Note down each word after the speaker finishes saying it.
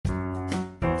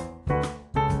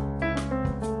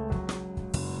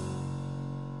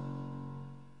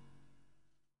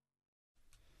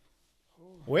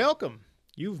Welcome.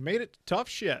 You've made it to Tough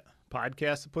Shit,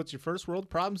 podcast that puts your first world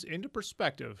problems into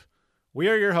perspective. We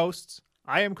are your hosts.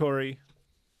 I am Corey.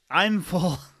 I'm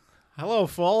full. Hello,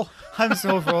 full. I'm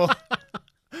so full.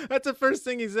 That's the first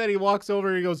thing he said. He walks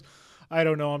over. He goes, I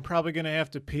don't know. I'm probably going to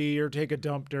have to pee or take a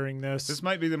dump during this. This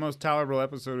might be the most tolerable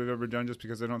episode I've ever done just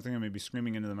because I don't think I'm going to be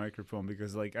screaming into the microphone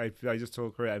because, I just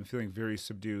told Corey I'm feeling very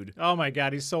subdued. Oh, my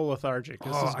God. He's so lethargic.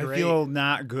 This is great. I feel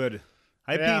not good.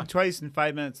 I Yeah. peed twice in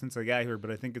 5 minutes since I got here, but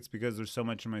I think it's because there's so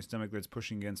much in my stomach that's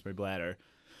pushing against my bladder.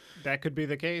 That could be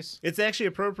the case. It's actually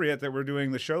appropriate that we're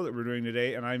doing the show that we're doing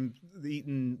today, and I'm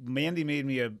eating. Mandy made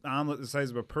me an omelet the size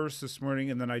of a purse this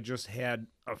morning, and then I just had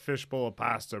a fishbowl of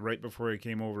pasta right before I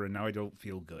came over, and now I don't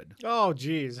feel good. Oh,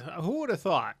 geez. Who would have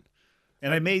thought?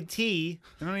 And I made tea.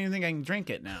 I don't even think I can drink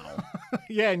it now.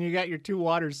 Yeah, and you got your 2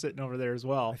 waters sitting over there as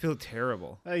well. I feel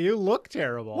terrible. You look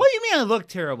terrible. What do you mean I look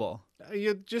terrible?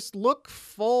 You just look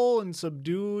full and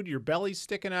subdued. Your belly's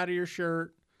sticking out of your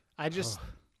shirt.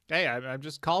 Hey, I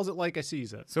just calls it like I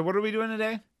sees it. So what are we doing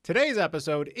today? Today's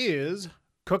episode is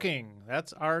cooking.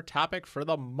 That's our topic for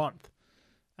the month.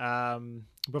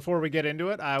 Before we get into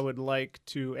it, I would like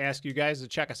to ask you guys to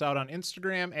check us out on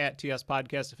Instagram at TS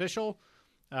Podcast Official.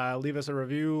 Leave us a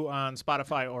review on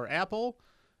Spotify or Apple.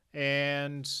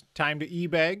 And time to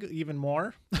e-bag even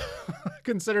more.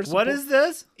 Consider What is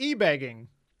this? e-bagging.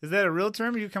 Is that a real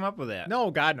term or you come up with that? No,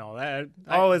 God, no.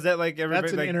 Is that like everybody,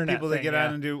 that's an like internet people thing, that get yeah.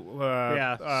 on and do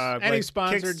any like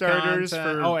sponsored Kickstarters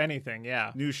content. for Anything,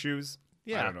 yeah. new shoes?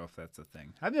 Yeah. I don't know if that's a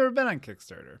thing. I've never been on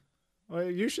Kickstarter. Well,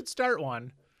 you should start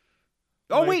one.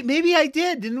 Oh, wait, maybe I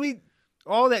did. Didn't we?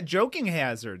 Oh, that Joking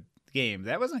Hazard game.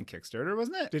 That was on Kickstarter,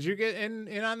 wasn't it? Did you get in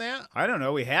on that? I don't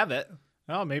know. We have it.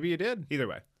 Oh, maybe you did. Either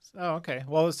way. Oh, okay.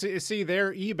 Well, see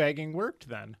their e-bagging worked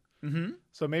then. Mm-hmm.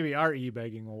 So maybe our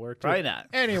e-bagging will work too. Probably not.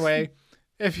 Anyway,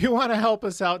 if you want to help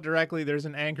us out directly, there's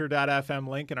an anchor.fm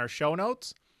link in our show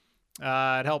notes.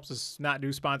 It helps us not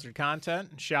do sponsored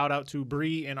content. Shout out to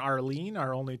Bree and Arlene,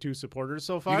 our only 2 supporters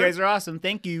so far. You guys are awesome.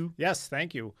 Thank you. Yes,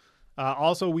 thank you.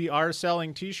 Also, we are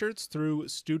selling T-shirts through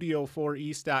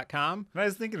studio4east.com. I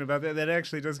was thinking about that. That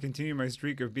actually does continue my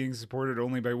streak of being supported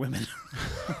only by women.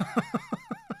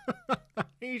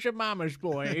 He's your mama's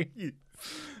boy.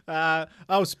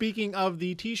 Speaking of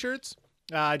the T-shirts,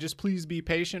 just please be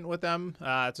patient with them.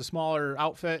 It's a smaller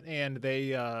outfit, and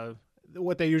they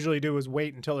what they usually do is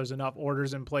wait until there's enough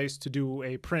orders in place to do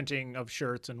a printing of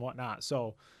shirts and whatnot.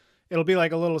 So it'll be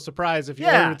like a little surprise if you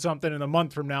ordered something in a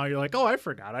month from now. You're like, oh, I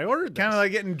forgot I ordered this. Kind of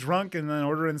like getting drunk and then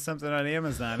ordering something on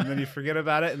Amazon, and then you forget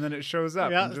about it, and then it shows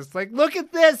up. Yeah. And just like, look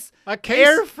at this case,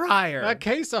 air fryer. A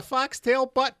case of foxtail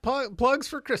butt plugs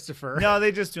for Christopher. No,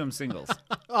 they just do them singles.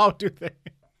 Oh, do they?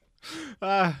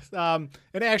 And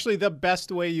actually, the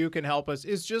best way you can help us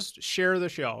is just share the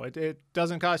show. It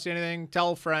doesn't cost you anything.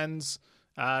 Tell friends.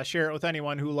 Share it with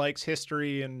anyone who likes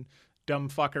history and dumb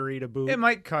fuckery to boot. It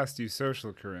might cost you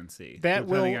social currency,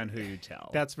 depending on who you tell.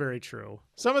 That's very true.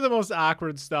 Some of the most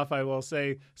awkward stuff, I will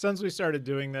say, since we started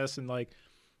doing this and like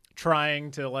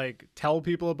trying to like tell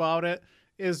people about it,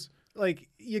 is like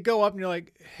you go up and you're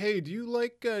like, hey, do you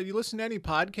like you listen to any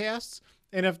podcasts?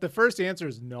 And if the first answer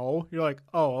is no, you're like,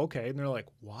 oh, okay. And they're like,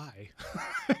 why?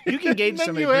 You can gauge Then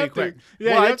somebody you pretty have to- quick. yeah,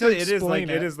 well, you I have tell to you, it explain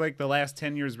is like the last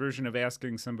 10 years version of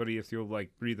asking somebody if you'll like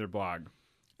read their blog.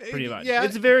 Pretty much. Yeah,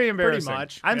 It's very embarrassing.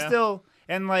 much, I'm yeah. still,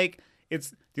 and like,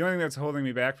 it's the only thing that's holding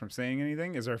me back from saying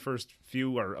anything is our first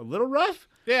few are a little rough.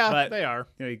 Yeah, but, they are.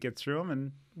 You know, you get through them,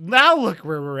 and now look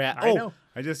where we're at. I know.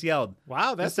 I just yelled.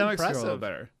 Wow, that's My stomach's impressive. a little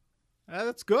better.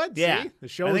 That's good. Yeah. See? The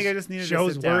show's, I think I just needed to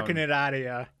show's sit down. working it out of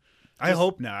you. I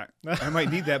hope not. I might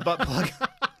need that butt plug.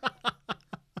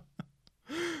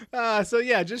 So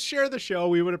yeah, just share the show.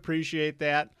 We would appreciate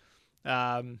that.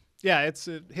 Yeah, it's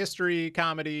a history,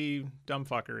 comedy, dumb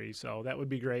fuckery. So that would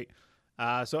be great.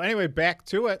 So anyway, back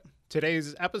to it.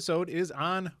 Today's episode is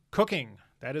on cooking.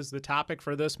 That is the topic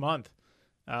for this month.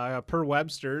 Per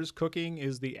Webster's, cooking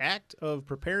is the act of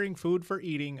preparing food for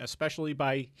eating, especially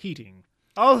by heating.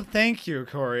 Oh, thank you,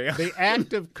 Corey. The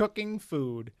act of cooking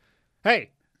food. Hey,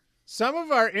 some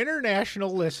of our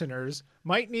international listeners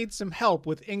might need some help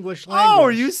with English language. Oh,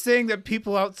 are you saying that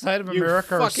people outside of You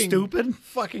America are stupid?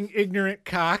 Fucking ignorant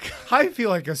cock. I feel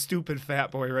like a stupid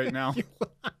fat boy right now.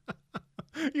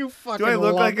 You fucking Do I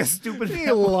look like a stupid you fat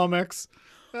boy? lummox.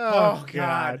 Oh,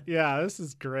 God. Yeah, this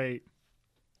is great.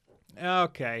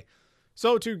 Okay.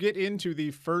 So to get into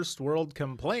the first world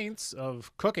complaints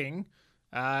of cooking,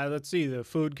 let's see. The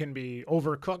food can be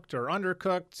overcooked or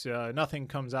undercooked. Nothing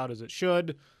comes out as it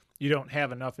should. You don't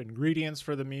have enough ingredients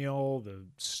for the meal. The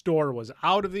store was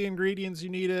out of the ingredients you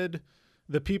needed.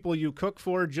 The people you cook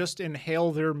for just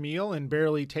inhale their meal and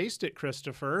barely taste it,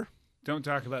 Christopher. Don't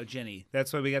talk about Jenny.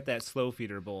 That's why we got that slow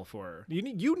feeder bowl for her.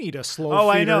 You need a slow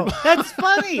Oh, feeder. I know. That's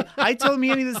funny. I told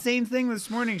Mandy the same thing this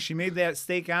morning. She made that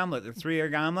steak omelet, the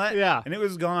 3-egg omelet. Yeah. And it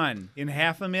was gone in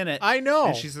half a minute. I know.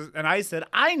 And she says, and I said,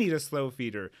 I need a slow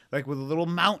feeder, like with little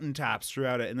mountaintops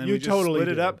throughout it. And then You we just totally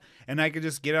split it do. up, and I could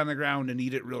just get on the ground and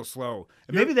eat it real slow.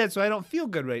 And maybe that's why I don't feel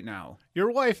good right now.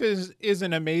 Your wife is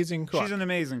an amazing cook. She's an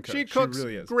amazing cook. She cooks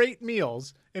really is. great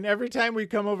meals, and every time we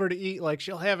come over to eat, like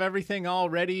she'll have everything all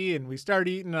ready, and we start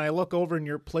eating, and I look over, and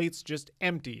your plate's just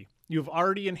empty. You've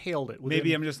already inhaled it.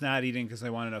 Maybe I'm just not eating because I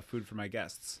want enough food for my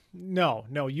guests. No,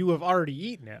 you have already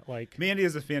eaten it. Like Mandy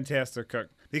is a fantastic cook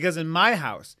because in my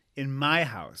house,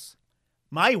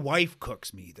 my wife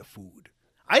cooks me the food.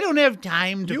 I don't have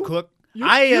time to cook.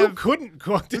 You couldn't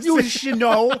cook. You should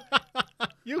know.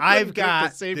 I've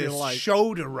got to save your this life.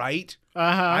 show to write.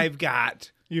 I've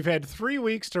got. You've had 3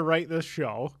 weeks to write this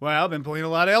show. Well, I've been playing a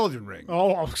lot of Elden Ring.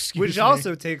 Oh, excuse which me.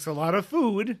 also takes a lot of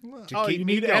food to keep you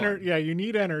me need going. Yeah, you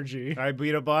need energy. I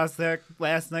beat a boss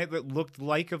last night that looked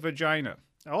like a vagina.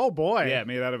 Oh boy. Yeah,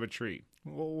 made out of a tree.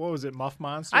 What was it, Muff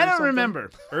Monster? I or don't something?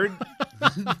 remember.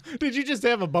 Did you just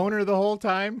have a boner the whole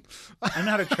time? I'm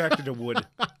not attracted to wood.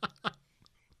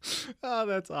 Oh,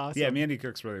 that's awesome. Yeah, Mandy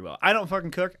cooks really well. I don't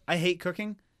fucking cook. I hate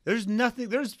cooking.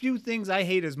 There's few things I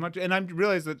hate as much, and I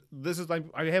realize that this is like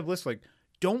I have lists like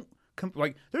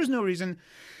there's no reason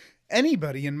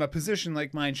anybody in a position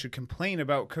like mine should complain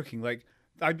about cooking. Like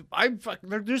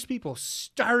there's people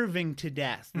starving to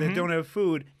death that don't have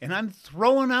food, and I'm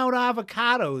throwing out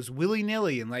avocados willy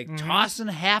nilly and like tossing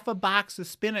half a box of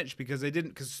spinach because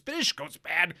spinach goes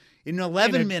bad in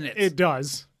 11 minutes. It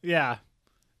does. Yeah.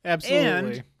 Absolutely.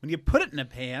 And when you put it in a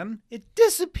pan, it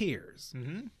disappears.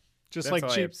 Just That's like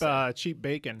all I have to cheap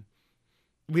bacon.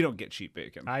 We don't get cheap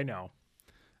bacon. I know.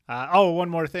 One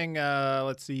more thing.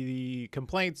 Let's see the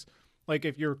complaints. Like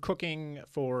if you're cooking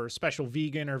for special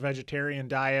vegan or vegetarian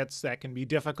diets, that can be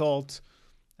difficult.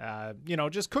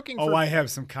 Just cooking. I have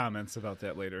some comments about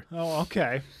that later. Oh,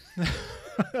 okay.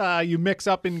 You mix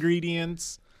up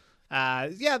ingredients.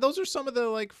 Those are some of the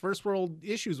like first world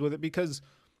issues with it because,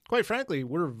 quite frankly,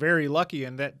 we're very lucky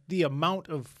in that the amount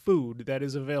of food that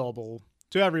is available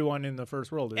to everyone in the first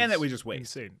world is And that we just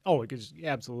waste. insane. Oh,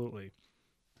 absolutely.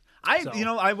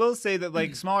 I will say that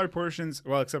like smaller portions,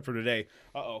 well, except for today.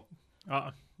 He's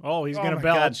gonna my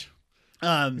belch.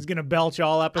 God. He's gonna belch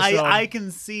all episode. I can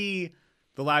see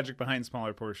the logic behind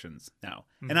smaller portions now,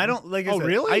 and I don't like. I said,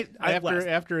 really? I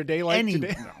After a day like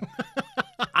today.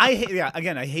 No. I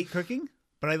hate cooking,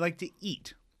 but I like to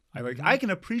eat. I can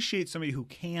appreciate somebody who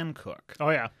can cook. Oh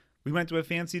yeah. We went to a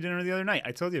fancy dinner the other night.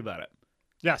 I told you about it.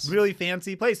 Yes. Really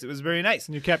fancy place. It was very nice.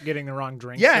 And you kept getting the wrong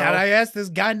drink. Yeah, so. and I asked this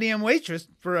goddamn waitress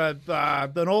for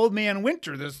an Old Man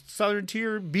Winter, this Southern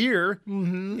Tier beer,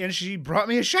 and she brought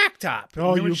me a Shack Top.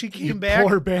 And then when she came back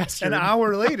poor bastard. an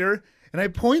hour later, and I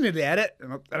pointed at it,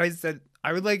 and I said,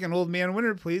 I would like an Old Man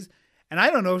Winter, please. And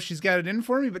I don't know if she's got it in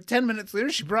for me, but 10 minutes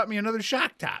later, she brought me another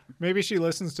Shack Top. Maybe she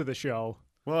listens to the show.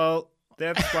 Well,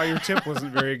 that's why your tip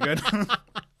wasn't very good.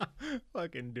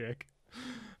 Fucking dick.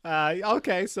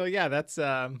 Okay, so yeah, that's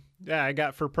I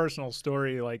got for personal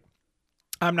story, like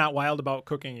I'm not wild about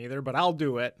cooking either, but I'll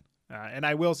do it. And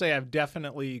I will say I've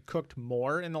definitely cooked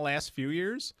more in the last few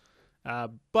years.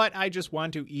 But I just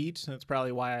want to eat. That's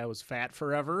probably why I was fat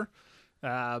forever.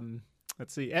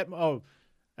 Let's see.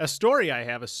 A story I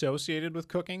have associated with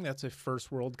cooking, that's a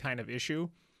first world kind of issue.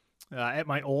 At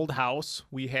my old house,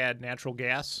 we had natural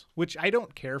gas, which I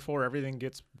don't care for. Everything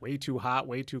gets way too hot,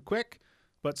 way too quick.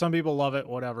 But some people love it,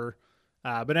 whatever.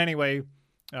 But anyway,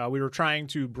 we were trying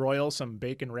to broil some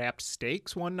bacon-wrapped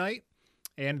steaks one night,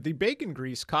 and the bacon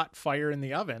grease caught fire in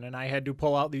the oven, and I had to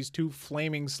pull out these 2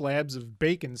 flaming slabs of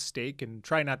bacon steak and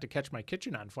try not to catch my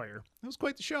kitchen on fire. It was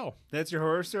quite the show. That's your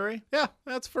horror story? Yeah,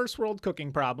 that's first world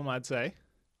cooking problem, I'd say.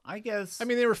 I guess. I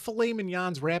mean, they were filet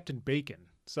mignons wrapped in bacon,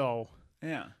 so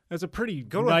yeah, that's a pretty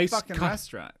Go nice to a fucking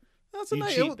restaurant. That's a you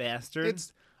nice cheap bastard.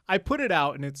 I put it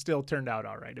out, and it still turned out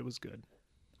all right. It was good.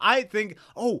 I think.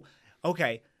 Oh,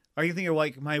 okay. Are you thinking of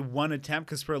like my one attempt?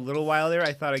 Because for a little while there,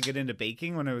 I thought I'd get into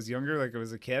baking when I was younger, like I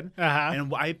was a kid.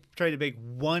 And I tried to bake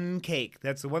one cake.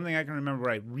 That's the one thing I can remember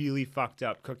where I really fucked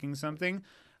up cooking something.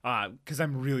 Because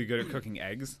I'm really good at cooking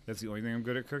eggs. That's the only thing I'm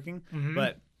good at cooking.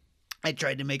 But I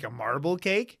tried to make a marble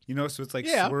cake, so it's like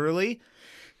swirly.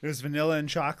 There's vanilla and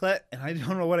chocolate, and I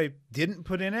don't know what I didn't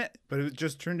put in it, but it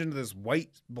just turned into this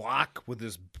white block with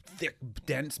this thick,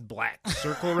 dense black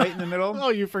circle right in the middle. Oh,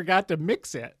 you forgot to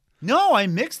mix it. No, I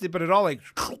mixed it, but it all like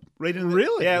right in the...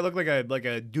 Really? Yeah, it looked like a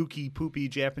dookie poopy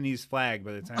Japanese flag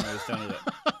by the time I was done with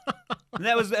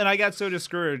it. And I got so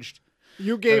discouraged.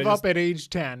 You gave I up at age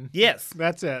 10. Yes.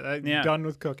 That's it. Yeah. Done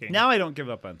with cooking. Now I don't give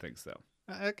up on things, though.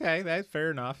 Okay, that's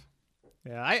fair enough.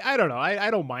 Yeah, I don't know.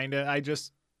 I don't mind it. I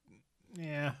just,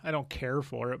 I don't care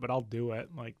for it, but I'll do it,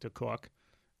 like, to cook.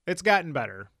 It's gotten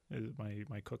better,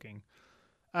 my cooking.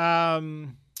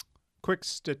 Quick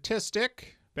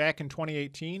statistic. Back in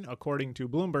 2018, according to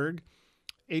Bloomberg,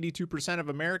 82% of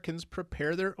Americans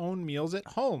prepare their own meals at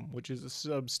home, which is a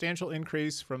substantial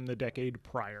increase from the decade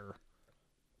prior.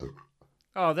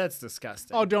 Oh, that's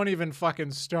disgusting. Oh, don't even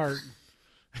fucking start.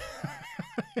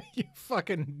 You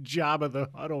fucking Jabba the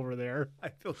Hutt over there. I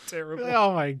feel terrible.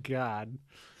 Oh, my God.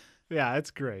 Yeah,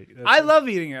 it's great. I love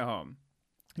eating at home.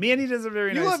 Mandy does a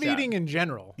very You nice love job. eating in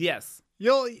general. Yes.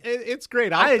 It's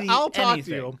great. I'd eat I'll talk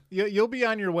anything. to you. You'll be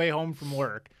on your way home from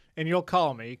work, and you'll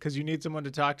call me because you need someone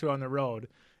to talk to on the road.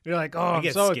 You're like, oh, I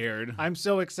get scared. I'm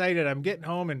so excited. I'm getting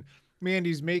home, and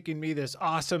Mandy's making me this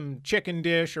awesome chicken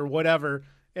dish or whatever.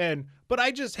 But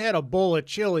I just had a bowl of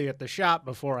chili at the shop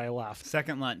before I left.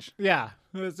 Second lunch. Yeah,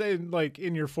 it's in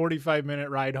your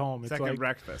 45-minute ride home. It's Second like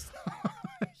breakfast.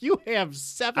 you have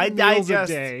 7 I meals a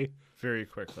digest day. very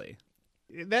quickly.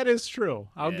 That is true.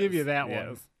 I'll give you that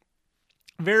one.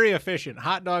 Very efficient.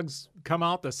 Hot dogs come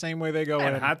out the same way they go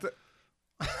in.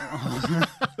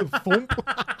 Thump.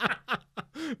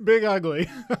 Big ugly.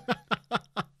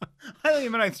 I don't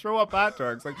even. I throw up hot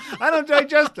dogs. Like I don't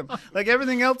digest them. Like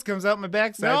everything else comes out my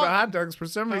backside, No. but hot dogs for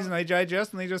some reason I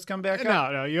digest and they just come back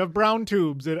up. No, you have brown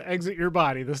tubes that exit your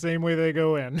body the same way they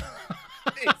go in.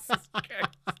 Jesus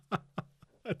Christ.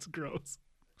 That's gross.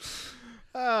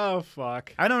 Oh,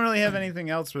 fuck. I don't really have anything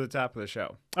else for the top of the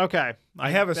show. Okay. I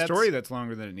have a story that's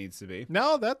longer than it needs to be.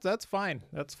 No, that's fine.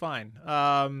 That's fine.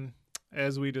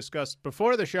 As we discussed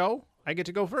before the show, I get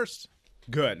to go first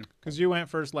Good. because you went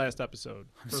first last episode.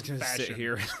 I'm just gonna sit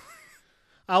here.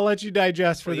 I'll let you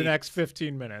digest for the Please. next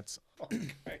 15 minutes.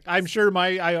 I'm sure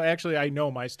I know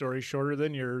my story's shorter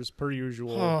than yours per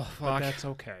usual. Oh, But fuck. that's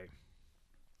okay.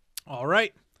 All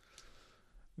right.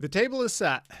 The table is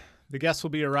set. The guests will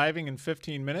be arriving in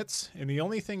 15 minutes, and the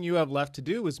only thing you have left to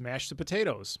do is mash the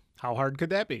potatoes. How hard could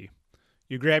that be?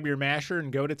 You grab your masher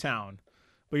and go to town,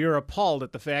 but you're appalled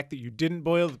at the fact that you didn't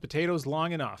boil the potatoes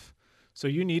long enough, so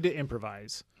you need to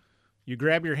improvise. You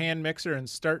grab your hand mixer and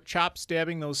start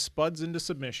stabbing those spuds into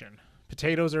submission.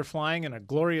 Potatoes are flying and a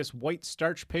glorious white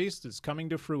starch paste is coming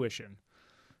to fruition.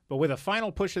 But with a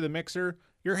final push of the mixer,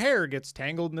 your hair gets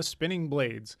tangled in the spinning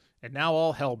blades, and now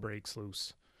all hell breaks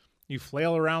loose. You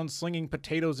flail around slinging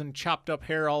potatoes and chopped up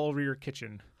hair all over your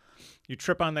kitchen. You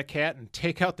trip on the cat and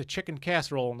take out the chicken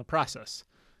casserole in the process.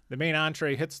 The main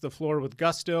entree hits the floor with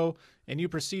gusto, and you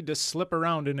proceed to slip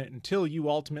around in it until you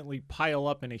ultimately pile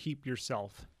up in a heap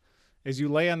yourself. As you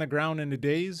lay on the ground in a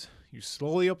daze, you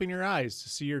slowly open your eyes to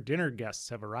see your dinner guests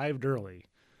have arrived early.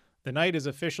 The night is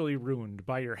officially ruined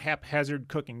by your haphazard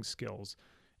cooking skills,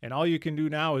 and all you can do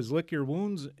now is lick your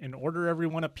wounds and order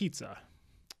everyone a pizza.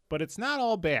 But it's not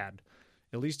all bad.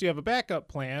 At least you have a backup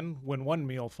plan when one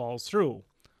meal falls through,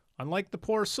 unlike the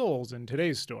poor souls in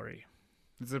today's story.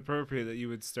 It's appropriate that you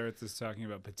would start this talking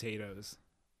about potatoes.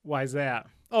 Why's that?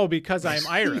 Oh, because I'm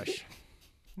Irish.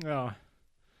 Oh.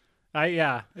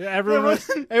 Everyone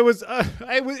was,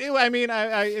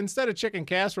 I instead of chicken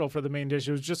casserole for the main dish,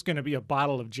 it was just going to be a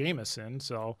bottle of Jameson,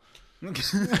 so.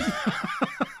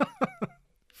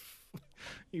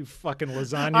 You fucking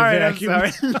lasagna All right, vacuum.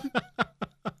 I'm sorry.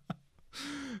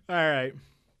 All right.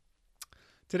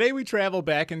 Today we travel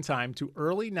back in time to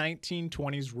early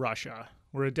 1920s Russia,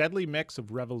 where a deadly mix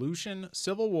of revolution,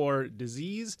 civil war,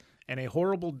 disease, and a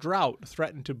horrible drought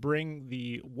threatened to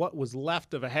bring what was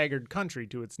left of a haggard country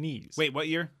to its knees. Wait, what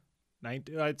year?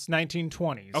 It's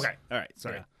 1920s. Okay. All right.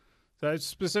 Sorry. Yeah. So it's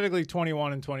specifically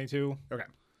 21 and 22. Okay.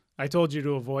 I told you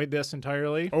to avoid this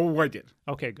entirely. Oh, I did.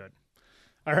 Okay, good.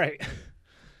 All right.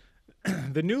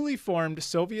 The newly formed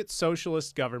Soviet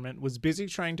socialist government was busy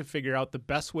trying to figure out the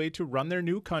best way to run their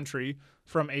new country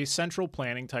from a central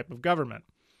planning type of government.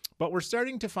 But we're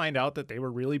starting to find out that they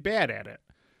were really bad at it.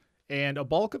 And a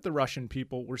bulk of the Russian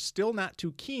people were still not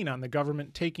too keen on the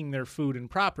government taking their food and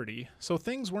property, so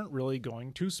things weren't really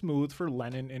going too smooth for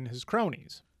Lenin and his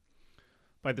cronies.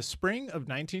 By the spring of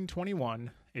 1921,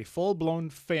 a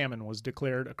full-blown famine was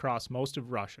declared across most of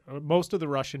the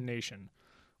Russian nation,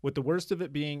 with the worst of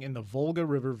it being in the Volga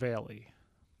River Valley.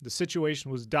 The situation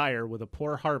was dire with a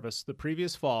poor harvest the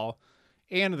previous fall,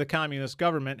 and the communist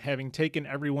government having taken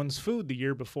everyone's food the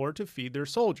year before to feed their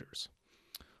soldiers.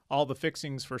 All the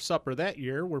fixings for supper that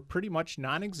year were pretty much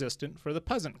non-existent for the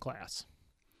peasant class.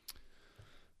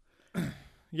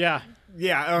 Yeah.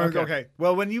 Yeah. Okay. Okay.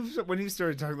 Well, when you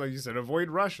started talking, like you said, avoid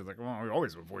Russia. Like, well, we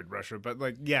always avoid Russia, but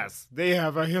like, yes, they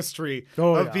have a history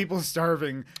of people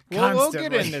starving constantly. We'll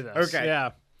get into this. Okay.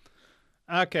 Yeah.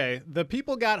 Okay. The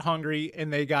people got hungry,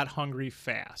 and they got hungry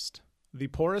fast. The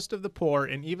poorest of the poor,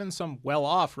 and even some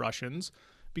well-off Russians,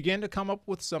 began to come up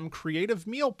with some creative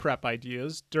meal prep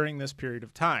ideas during this period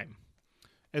of time.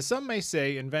 As some may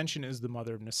say, invention is the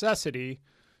mother of necessity.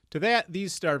 To that,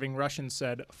 these starving Russians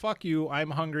said, fuck you,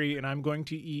 I'm hungry, and I'm going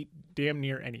to eat damn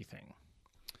near anything.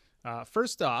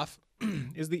 First off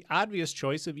is the obvious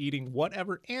choice of eating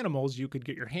whatever animals you could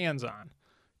get your hands on.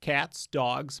 Cats,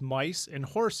 dogs, mice, and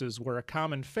horses were a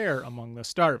common fare among the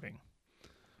starving.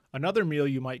 Another meal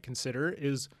you might consider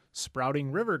is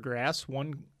sprouting river grass.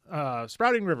 One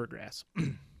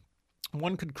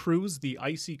could cruise the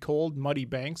icy cold, muddy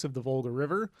banks of the Volga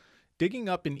River, digging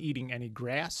up and eating any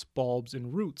grass, bulbs,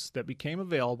 and roots that became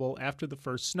available after the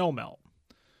first snowmelt.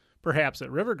 Perhaps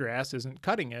that river grass isn't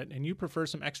cutting it and you prefer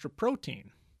some extra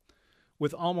protein.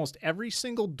 With almost every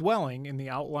single dwelling in the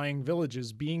outlying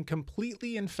villages being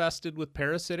completely infested with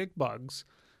parasitic bugs,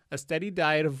 a steady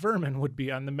diet of vermin would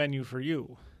be on the menu for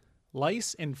you.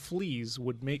 Lice and fleas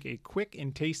would make a quick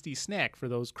and tasty snack for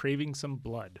those craving some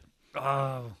blood.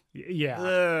 Oh.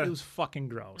 Yeah, it was fucking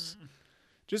gross.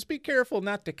 Just be careful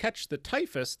not to catch the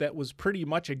typhus that was pretty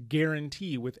much a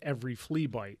guarantee with every flea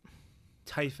bite.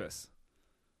 Typhus.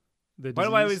 The Why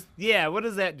do I disease? always? Yeah. What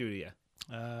does that do to you?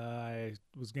 I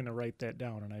was going to write that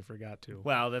down and I forgot to.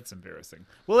 Well, that's embarrassing.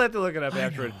 We'll have to look it up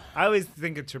afterward. I always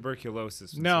think of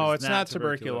tuberculosis. No, it's not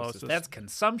tuberculosis. That's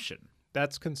consumption.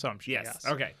 That's consumption. Yes.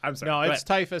 Okay. I'm sorry. No, Go it's ahead.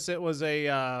 typhus. It was a,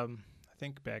 I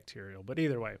think bacterial, but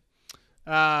either way.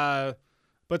 But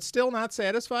still not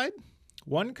satisfied?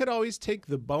 One could always take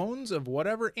the bones of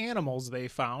whatever animals they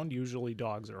found, usually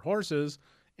dogs or horses,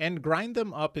 and grind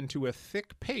them up into a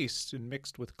thick paste and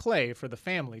mixed with clay for the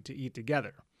family to eat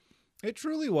together. It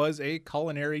truly was a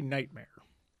culinary nightmare.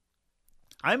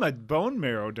 I'm a bone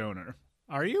marrow donor.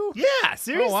 Are you? Yeah,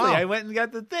 seriously. Oh, wow. I went and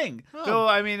got the thing. Oh. So,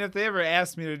 I mean, if they ever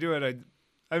asked me to do it,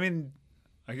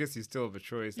 I guess you still have a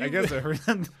choice. I guess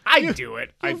I do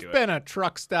it. I You've do it. been a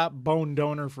truck stop bone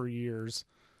donor for years.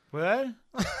 What?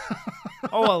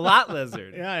 Oh, a lot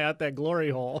lizard. Yeah, at that glory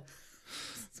hole.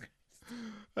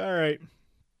 All right.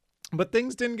 But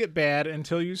things didn't get bad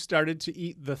until you started to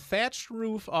eat the thatched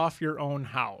roof off your own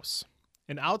house.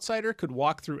 An outsider could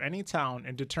walk through any town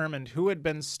and determine who had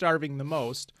been starving the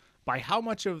most by how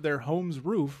much of their home's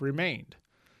roof remained.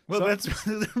 Well, that's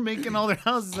they're making all their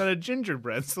houses out of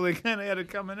gingerbread, so they kind of had to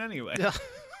come in anyway.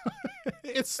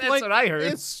 It's That's like, what I heard.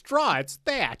 It's straw. It's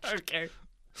thatch. Okay.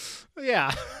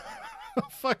 Yeah.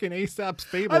 Fucking Aesop's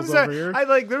fables I'm over here.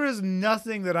 sorry. There is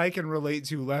nothing that I can relate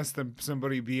to less than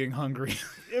somebody being hungry.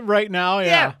 Right now,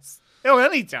 yeah. Yes. Oh,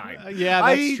 anytime. Yeah,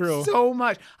 I that's eat true. so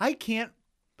much. I can't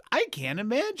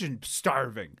imagine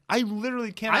starving. I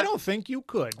literally can't. I don't think you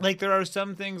could. Like, there are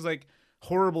some things, like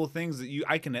horrible things that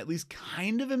I can at least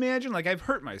kind of imagine. Like, I've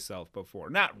hurt myself before,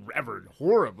 not ever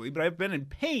horribly, but I've been in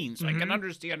pain, so I can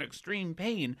understand extreme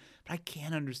pain. But I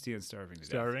can't understand starving to death.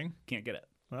 Starving? Can't get it.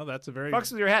 Well, that's a very...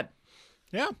 Fucks with your head.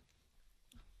 Yeah.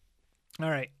 All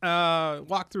right.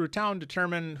 Walk through a town,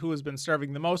 determine who has been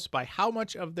starving the most by how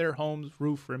much of their home's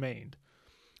roof remained.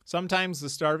 Sometimes the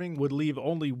starving would leave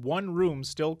only one room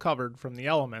still covered from the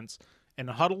elements and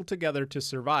huddle together to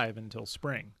survive until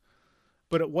spring.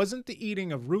 But it wasn't the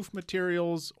eating of roof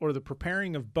materials or the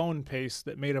preparing of bone paste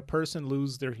that made a person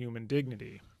lose their human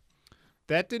dignity.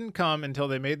 That didn't come until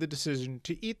they made the decision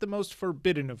to eat the most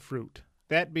forbidden of fruit,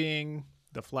 that being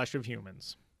the flesh of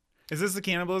humans. Is this the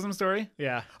cannibalism story?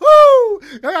 Yeah. Woo!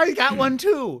 I got one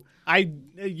too.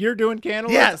 You're doing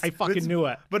cannibalism? Yes. I fucking knew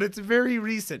it. But it's very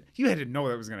recent. You had to know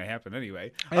that was going to happen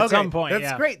anyway. At some point, That's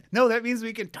yeah. great. No, that means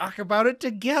we can talk about it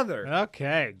together.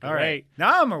 Okay, great. All right.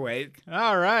 Now I'm awake.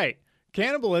 All right.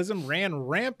 Cannibalism ran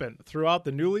rampant throughout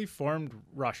the newly formed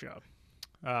Russia.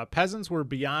 Peasants were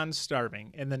beyond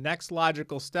starving, and the next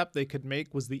logical step they could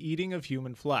make was the eating of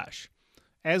human flesh.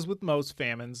 As with most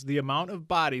famines, the amount of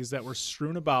bodies that were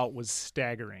strewn about was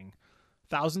staggering.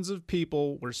 Thousands of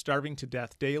people were starving to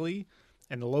death daily,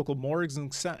 and the local morgues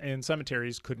and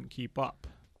cemeteries couldn't keep up.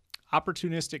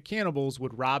 Opportunistic cannibals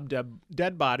would rob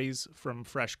dead bodies from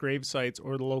fresh grave sites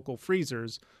or the local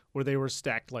freezers, where they were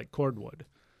stacked like cordwood.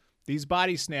 These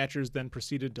body snatchers then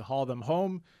proceeded to haul them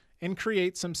home and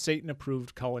create some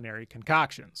Satan-approved culinary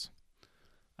concoctions.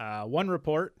 One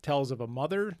report tells of a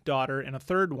mother, daughter, and a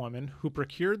third woman who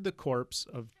procured the corpses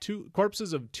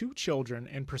of two children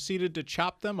and proceeded to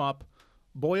chop them up,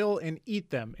 boil, and eat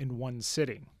them in one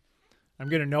sitting. I'm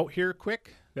going to note here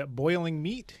quick that boiling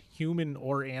meat, human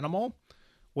or animal,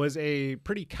 was a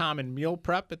pretty common meal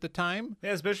prep at the time.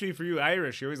 Yeah, especially for you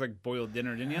Irish. You always like boiled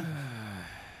dinner, didn't you?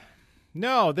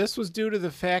 No, this was due to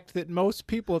the fact that most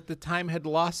people at the time had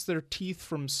lost their teeth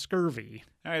from scurvy.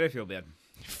 All right, I feel bad.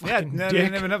 Fucking They dick.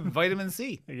 didn't have enough vitamin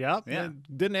C. Yep. Yeah. and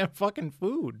didn't have fucking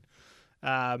food.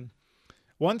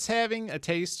 Once having a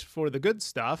taste for the good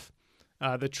stuff,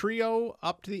 the trio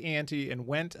upped the ante and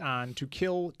went on to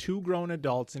kill 2 grown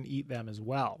adults and eat them as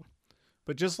well.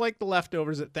 But just like the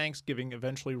leftovers at Thanksgiving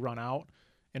eventually run out,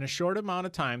 in a short amount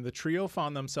of time, the trio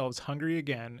found themselves hungry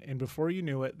again, and before you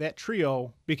knew it, that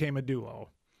trio became a duo,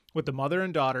 with the mother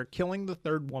and daughter killing the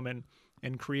third woman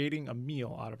and creating a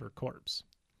meal out of her corpse.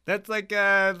 That's like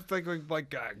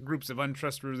groups of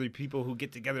untrustworthy people who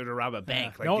get together to rob a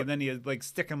bank. no. And then you like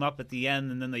stick them up at the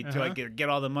end, and then they like get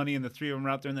all the money, and the 3 of them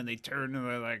are out there, and then they turn and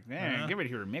they're like, "Give it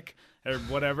here, Mick," or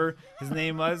whatever his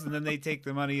name was, and then they take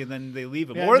the money and then they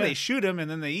leave him, Yeah, or yeah. they shoot him and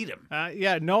then they eat him.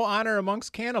 Yeah, no honor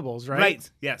amongst cannibals, right?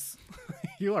 Right? Yes,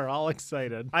 You are all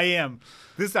excited. I am.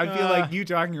 I feel like you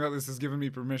talking about this has given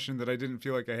me permission that I didn't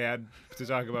feel like I had to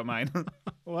talk about mine.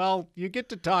 Well, you get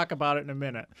to talk about it in a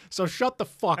minute. So shut the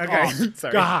fuck Okay, up.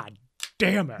 sorry. God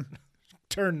damn it.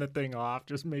 Turn the thing off.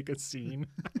 Just make a scene.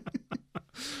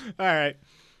 All right.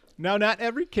 Now, not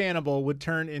every cannibal would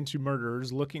turn into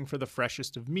murderers looking for the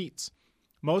freshest of meats.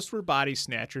 Most were body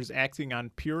snatchers acting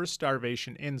on pure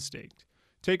starvation instinct.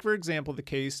 Take, for example, the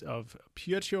case of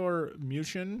Pyotr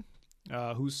Mushin,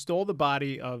 who stole the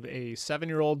body of a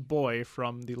 7-year-old boy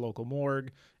from the local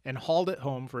morgue and hauled it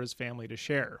home for his family to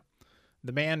share.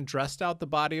 The man dressed out the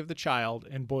body of the child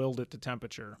and boiled it to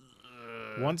temperature.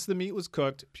 Once the meat was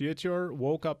cooked, Pyotr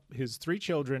woke up his 3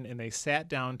 children and they sat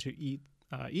down to eat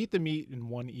the meat in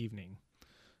one evening.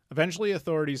 Eventually,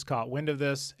 authorities caught wind of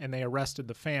this and they arrested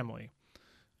the family.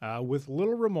 With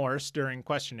little remorse during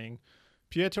questioning,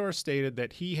 Pyotr stated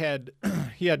that he had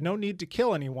no need to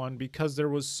kill anyone because there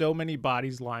was so many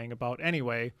bodies lying about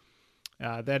anyway,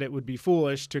 that it would be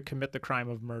foolish to commit the crime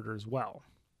of murder as well.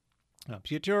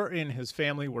 Pyotr and his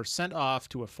family were sent off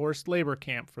to a forced labor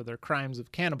camp for their crimes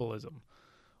of cannibalism.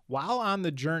 While on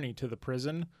the journey to the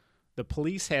prison, the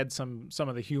police had some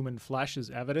of the human flesh as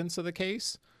evidence of the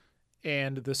case,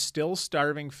 and the still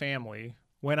starving family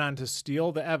went on to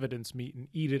steal the evidence meat and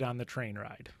eat it on the train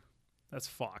ride. That's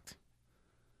fucked.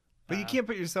 But you can't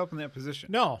put yourself in that position.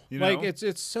 No, You like know?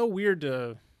 it's so weird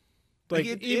to like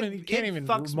it you can't even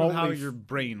fucks with remotely how your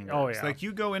brain works. Oh, yeah. Like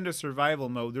you go into survival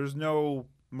mode. There's no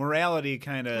morality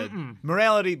kind of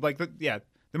morality. Like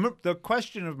the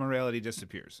question of morality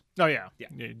disappears. Oh yeah, Yeah.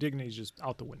 dignity's just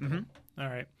out the window. All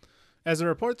right. As the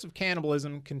reports of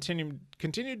cannibalism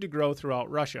continued to grow throughout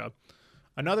Russia,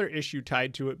 another issue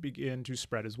tied to it began to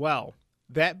spread as well.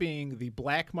 That being the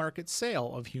black market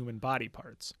sale of human body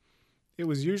parts. It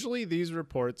was usually these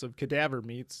reports of cadaver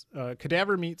meat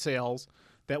sales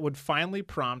that would finally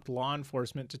prompt law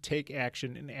enforcement to take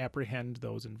action and apprehend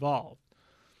those involved.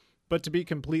 But to be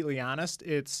completely honest,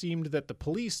 it seemed that the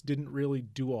police didn't really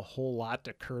do a whole lot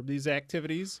to curb these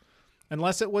activities,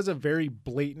 unless it was a very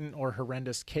blatant or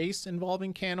horrendous case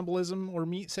involving cannibalism or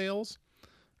meat sales.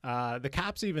 The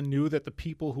cops even knew that the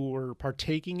people who were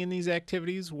partaking in these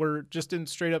activities were just in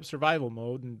straight up survival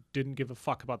mode and didn't give a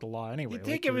fuck about the law anyway. You Like,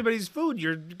 take everybody's food.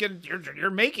 You're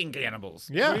making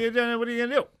cannibals. Yeah. What are you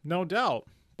gonna do? No doubt.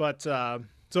 But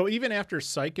so even after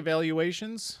psych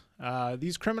evaluations,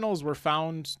 these criminals were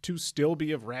found to still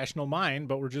be of rational mind,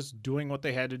 but were just doing what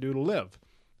they had to do to live.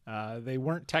 They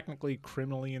weren't technically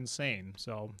criminally insane,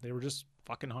 so they were just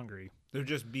fucking hungry. They're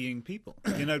just being people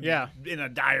in a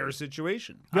dire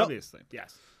situation. Yep. Obviously,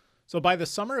 yes. So by the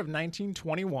summer of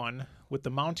 1921, with the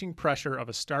mounting pressure of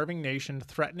a starving nation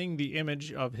threatening the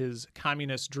image of his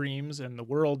communist dreams and the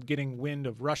world getting wind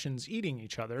of Russians eating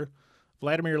each other,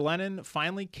 Vladimir Lenin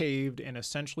finally caved and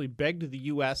essentially begged the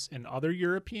U.S. and other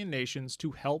European nations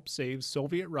to help save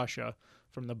Soviet Russia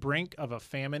from the brink of a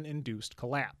famine-induced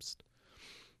collapse.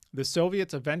 The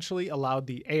Soviets eventually allowed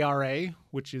the ARA,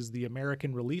 which is the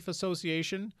American Relief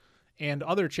Association, and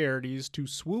other charities to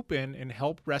swoop in and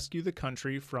help rescue the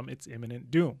country from its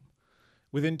imminent doom.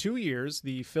 Within 2 years,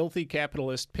 the filthy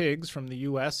capitalist pigs from the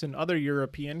U.S. and other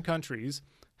European countries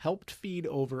helped feed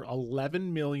over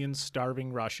 11 million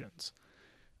starving Russians.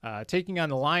 Taking on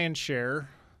the lion's share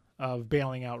of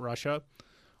bailing out Russia,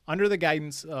 under the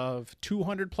guidance of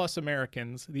 200-plus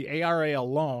Americans, the ARA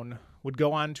alone would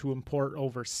go on to import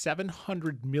over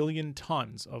 700 million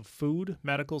tons of food,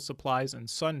 medical supplies, and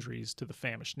sundries to the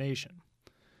famished nation.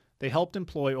 They helped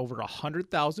employ over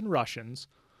 100,000 Russians,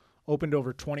 opened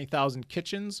over 20,000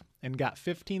 kitchens, and got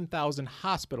 15,000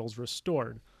 hospitals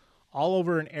restored, all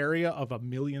over an area of 1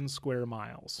 million square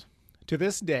miles. To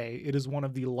this day, it is one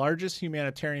of the largest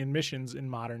humanitarian missions in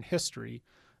modern history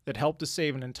that helped to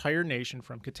save an entire nation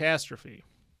from catastrophe.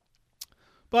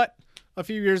 But a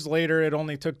few years later, it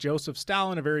only took Joseph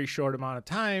Stalin a very short amount of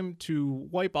time to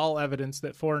wipe all evidence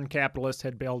that foreign capitalists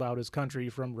had bailed out his country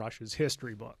from Russia's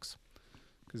history books.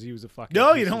 Because he was a fucking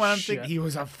No, piece you know of what I'm shit. thinking? He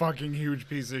was a fucking huge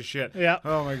piece of shit. Yeah.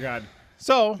 Oh my god.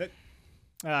 So,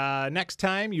 next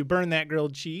time you burn that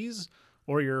grilled cheese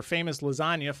or your famous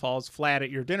lasagna falls flat at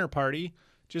your dinner party,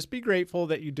 just be grateful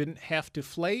that you didn't have to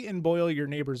flay and boil your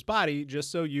neighbor's body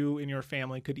just so you and your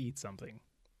family could eat something.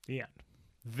 The end.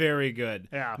 Very good.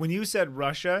 Yeah. When you said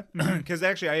Russia, because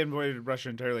actually I avoided Russia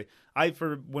entirely.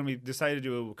 When we decided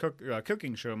to do a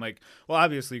cooking show, I'm like, well,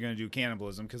 obviously you're going to do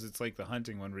cannibalism because it's like the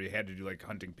hunting one where you had to do like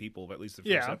hunting people, at least the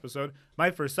first Yeah. episode.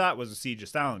 My first thought was the Siege of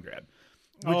Stalingrad.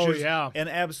 Oh, is yeah. an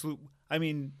absolute. I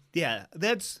mean, yeah,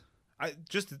 that's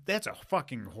a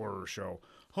fucking horror show.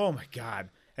 Oh my god,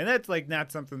 and that's like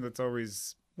not something that's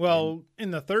always. Well,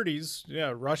 in the 30s,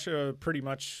 yeah, Russia pretty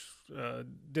much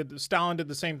Stalin did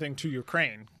the same thing to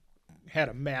Ukraine. Had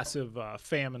a massive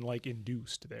famine like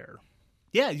induced there.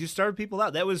 Yeah, you starve people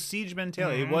out. That was siege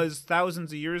mentality. Mm-hmm. It was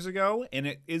thousands of years ago, and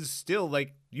it is still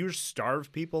like you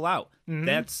starve people out. Mm-hmm.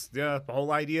 That's the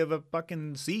whole idea of a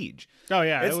fucking siege. Oh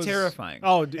yeah, It's it was terrifying.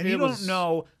 Oh, and you don't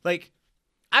know. Like,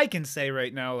 I can say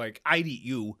right now, like I'd eat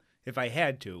you if I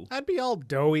had to. I'd be all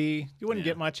doughy. You wouldn't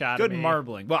Yeah. get much out Good of me.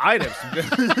 marbling. Well, I'd have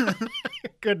some good.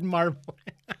 Good marbling.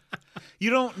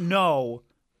 You don't know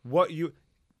what you.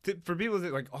 For people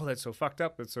that like, oh, that's so fucked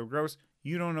up. That's so gross.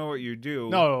 You don't know what you do.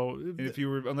 No, And if you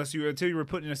were, until you were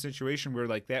put in a situation where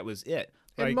like that was it.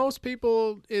 and Like, most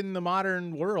people in the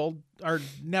modern world are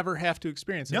never have to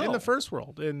experience it in No. the first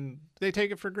world, and they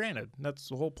take it for granted. That's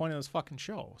the whole point of this fucking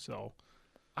show. So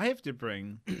I have to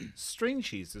bring string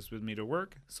cheeses with me to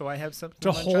work, so I have something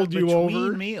To munch on hold you between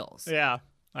over? meals. yeah,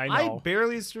 I I know.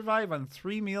 barely survive on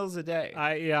 3 meals a day.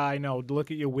 I know. Look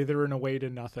at you withering away to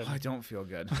nothing. I don't feel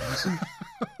good.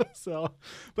 So,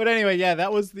 but anyway, yeah,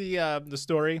 that was the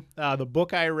story. The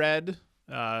book I read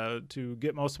to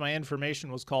get most of my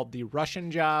information was called "The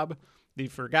Russian Job: The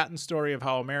Forgotten Story of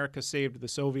How America Saved the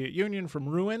Soviet Union from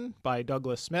Ruin" by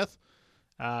Douglas Smith.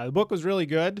 The book was really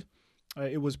good.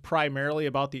 It was primarily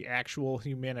about the actual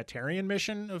humanitarian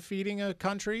mission of feeding a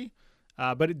country,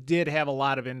 but it did have a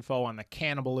lot of info on the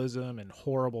cannibalism and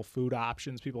horrible food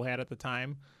options people had at the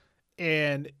time,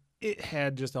 and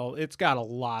it's got a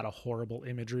lot of horrible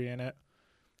imagery in it.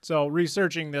 So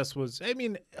researching this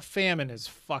famine is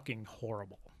fucking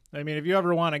horrible. I mean, if you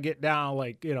ever want to get down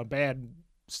like in a bad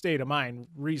state of mind,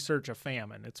 research a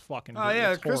famine. It's fucking. Oh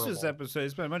yeah, it's Christmas horrible. episode. I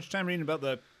spent much time reading about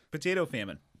the potato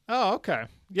famine. Oh, okay.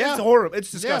 Yeah. It's horrible. It's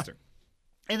disgusting.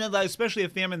 And then, like, especially a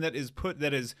famine that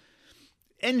is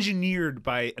engineered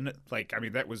by,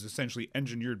 that was essentially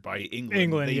engineered by England.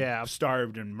 England, they yeah.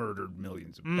 starved and murdered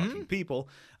millions of fucking people.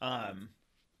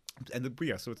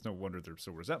 So it's no wonder they're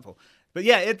so resentful. But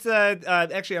yeah, it's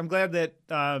actually, I'm glad that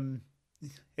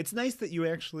it's nice that you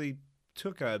actually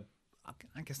took I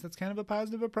guess that's kind of a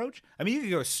positive approach. I mean, you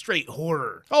could go straight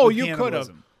horror. Oh, with you could have.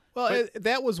 cannibalism. Well,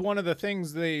 that was one of the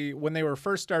things when they were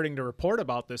first starting to report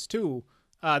about this too.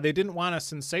 They didn't want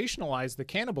to sensationalize the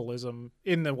cannibalism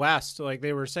in the West. Like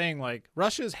they were saying, like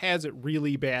Russia has it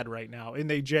really bad right now, and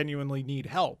they genuinely need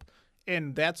help.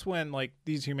 And that's when like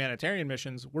these humanitarian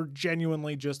missions were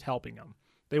genuinely just helping them.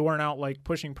 They weren't out like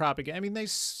pushing propaganda. I mean, they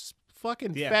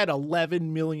fucking fed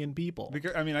 11 million people.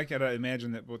 Because I mean, I gotta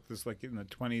imagine that with this, like in the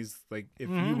 20s, like if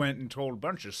you went and told a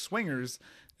bunch of swingers,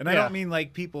 and I Yeah. don't mean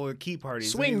like people at key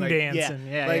parties, Swing I mean, like, dancing,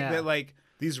 yeah, like yeah. that, like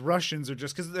these Russians are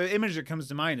just because the image that comes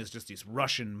to mind is just these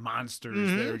Russian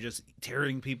monsters that are just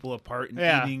tearing people apart and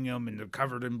Yeah. eating them, and they're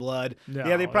covered in blood. No,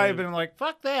 yeah, they probably it- been like,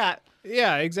 fuck that.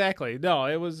 Yeah, exactly. No,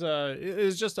 it was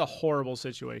just a horrible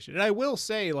situation. And I will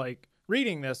say, like,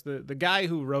 reading this, the guy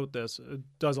who wrote this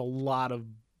does a lot of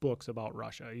books about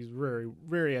Russia. He's very,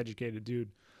 very educated dude.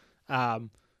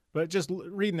 But just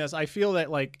reading this, I feel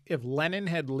that, like, if Lenin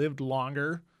had lived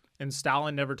longer and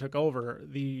Stalin never took over,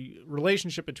 the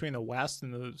relationship between the West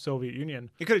and the Soviet Union,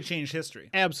 It could have changed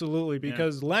history. absolutely,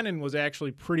 because Lenin was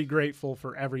actually pretty grateful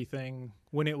for everything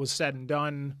when it was said and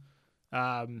done.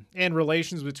 And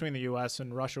relations between the U.S.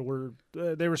 and Russia were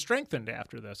strengthened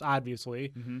after this,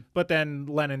 obviously. But then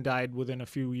Lenin died within a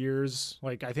few years.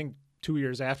 Like I think 2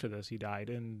 years after this, he died,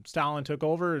 and Stalin took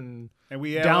over, and And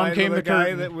we down came the the guy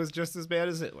curtain. that was just as bad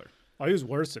as Hitler. he was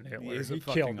worse than Hitler. He's He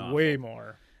fucking killed awful. way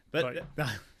more. But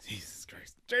Jesus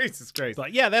Christ.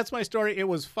 But yeah, that's my story. It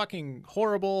was fucking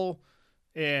horrible.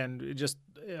 and just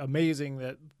amazing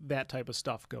that that type of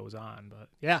stuff goes on. But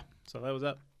yeah, so that was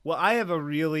it. Well, I have a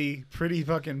really pretty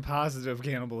fucking positive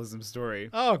cannibalism story.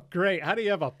 Oh, great. How do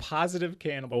you have a positive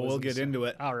cannibalism? Well, we'll get into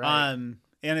it. All right.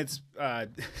 And it's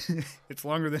it's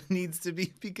longer than it needs to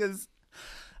be because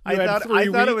You had I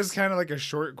 3 thought it weeks? was kind of like a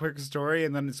short, quick story,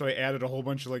 and then so I added a whole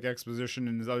bunch of like exposition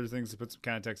and other things to put some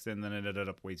context in. Then it ended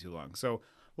up way too long. So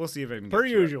we'll see if I can get Per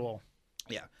through it. usual.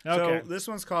 Yeah. Okay. So this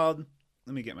one's called.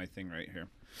 Let me get my thing right here.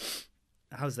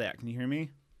 How's that? Can you hear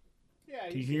me? Yeah.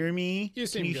 Can you hear me? you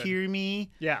seem Can you good. hear me?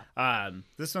 Yeah.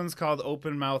 This one's called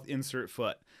Open Mouth Insert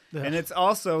Foot. Ugh. And it's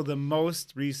also the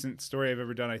most recent story I've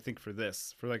ever done, I think, for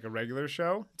like a regular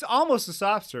show. It's almost a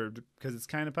soft serve because it's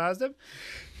kind of positive.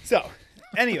 So,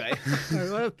 anyway,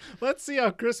 Let's see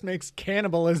how Chris makes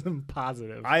cannibalism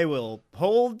positive. I will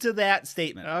hold to that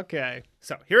statement. Okay.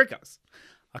 So, here it goes.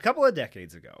 A couple of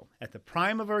decades ago, at the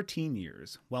prime of our teen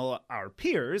years, while our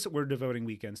peers were devoting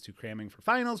weekends to cramming for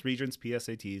finals, regents,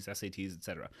 PSATs, SATs,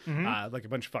 etc., like a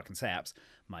bunch of fucking saps,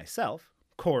 myself,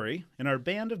 Corey, and our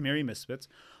band of merry misfits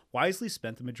wisely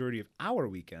spent the majority of our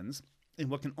weekends in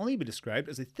what can only be described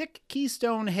as a thick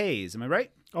Keystone haze. Am I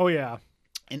right? Oh, yeah.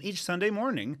 And each Sunday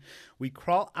morning, we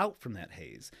crawl out from that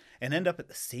haze and end up at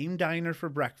the same diner for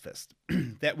breakfast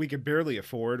that we could barely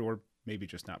afford or maybe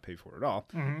just not pay for at all.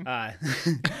 And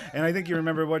I think you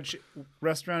remember which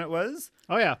restaurant it was?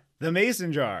 Oh, yeah. The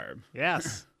Mason Jar.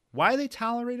 Yes. Why they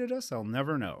tolerated us, I'll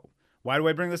never know. Why do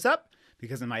I bring this up?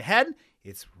 Because in my head,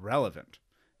 it's relevant.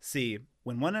 See,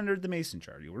 when one entered the Mason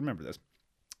Jar, you'll remember this,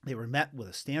 they were met with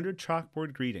a standard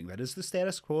chalkboard greeting that is the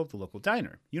status quo of the local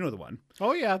diner. You know the one.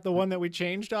 Oh, yeah. The one that we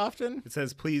changed often. It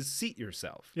says, please seat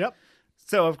yourself. Yep.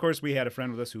 So, of course, we had a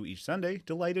friend with us who each Sunday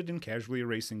delighted in casually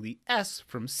erasing the S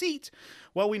from seat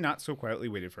while we not so quietly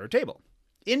waited for our table.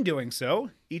 In doing so,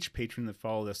 each patron that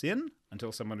followed us in,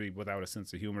 until somebody without a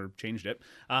sense of humor changed it,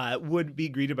 would be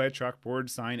greeted by a chalkboard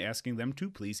sign asking them to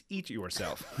please eat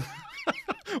yourself.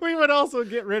 We would also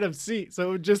get rid of seat, so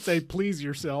it would just say, please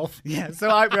yourself. Yeah, so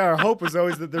our hope was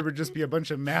always that there would just be a bunch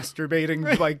of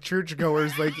masturbating, like,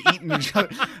 churchgoers, like, eating each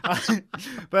other.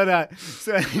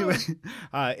 So anyway,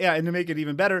 yeah, and to make it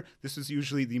even better, this was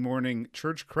usually the morning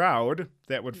church crowd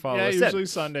that would follow Yeah, us usually in.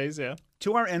 Sundays, yeah.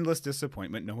 To our endless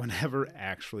disappointment, no one ever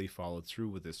actually followed through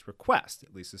with this request,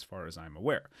 at least as far as I'm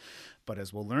aware. But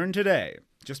as we'll learn today,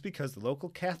 just because the local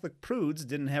Catholic prudes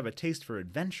didn't have a taste for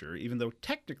adventure, even though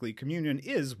technically communion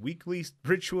is weekly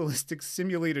ritualistic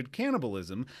simulated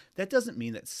cannibalism, that doesn't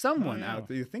mean that someone out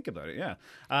there, you think about it, yeah,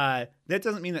 that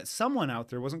doesn't mean that someone out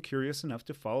there wasn't curious enough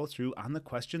to follow through on the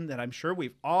question that I'm sure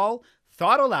we've all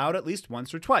thought aloud at least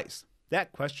once or twice.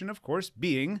 That question, of course,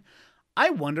 being, I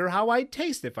wonder how I'd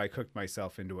taste if I cooked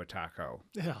myself into a taco.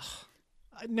 Ugh.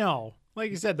 No.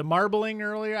 Like you said, the marbling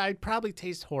earlier, I'd probably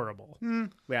taste horrible.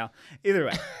 Well, either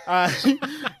way.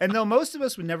 And though most of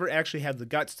us would never actually have the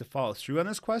guts to follow through on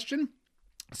this question,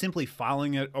 simply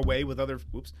filing it away with other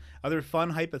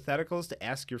fun hypotheticals to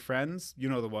ask your friends, you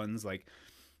know the ones like,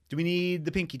 do we need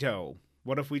the pinky toe?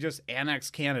 What if we just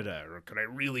annex Canada? Or could I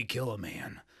really kill a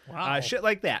man? Wow. Shit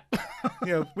like that.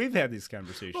 We've had these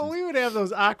conversations. Well, we would have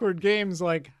those awkward games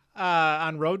like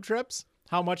on road trips.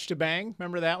 How much to bang?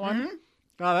 Remember that one?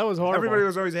 Oh, that was horrible. Everybody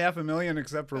was always $500,000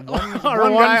 except for one Or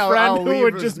one guy friend I'll who leave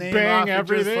would his just name bang off and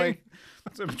just, everything.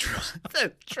 like,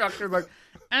 some trucker like,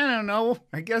 I don't know.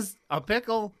 I guess a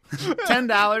pickle,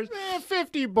 $10.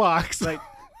 $50. Like,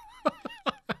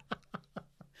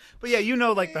 but yeah,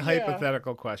 like the Yeah.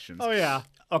 hypothetical questions. Oh, yeah.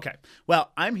 Okay.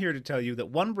 Well, I'm here to tell you that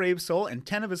one brave soul and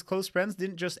 10 of his close friends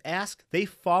didn't just ask; they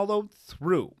followed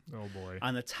through Oh, boy.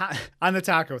 on the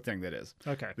taco thing. That is.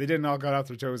 Okay. They didn't all cut off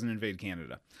their toes and invade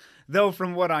Canada. Though,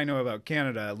 from what I know about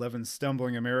Canada, 11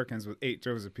 stumbling Americans with 8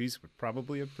 toes apiece would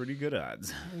probably have pretty good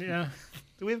odds. Yeah.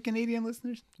 Do we have Canadian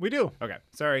listeners? We do. Okay,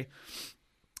 sorry.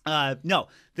 No,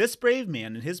 this brave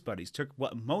man and his buddies took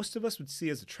what most of us would see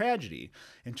as a tragedy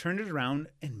and turned it around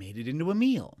and made it into a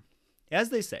meal. As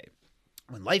they say,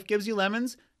 when life gives you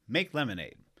lemons, make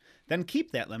lemonade. Then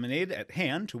keep that lemonade at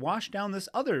hand to wash down this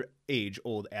other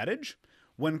age-old adage.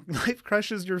 When life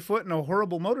crushes your foot in a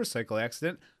horrible motorcycle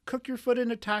accident, cook your foot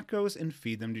into tacos and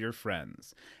feed them to your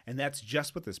friends. And that's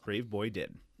just what this brave boy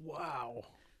did. Wow.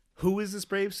 Who is this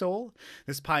brave soul?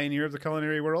 This pioneer of the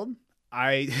culinary world?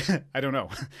 I don't know.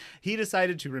 He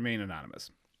decided to remain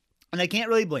anonymous. And I can't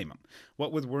really blame him,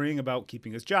 what with worrying about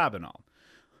keeping his job and all.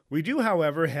 We do,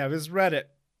 however, have his Reddit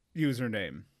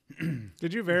username.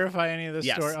 Did you verify any of this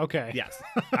Yes. story? Okay. Yes.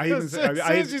 As soon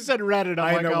as you said Reddit,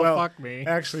 I'm like, oh, fuck me.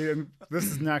 Actually, and this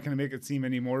is not going to make it seem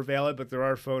any more valid, but there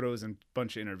are photos and a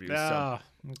bunch of interviews. Oh,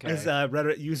 So okay. his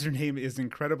Reddit username is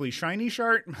incredibly shiny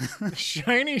shart.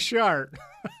 Shiny Shart.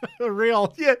 A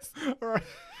real, Yes.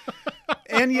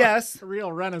 And yes, a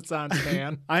real Renaissance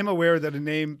man. I'm aware that a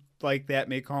name like that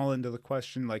may call into the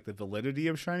question like the validity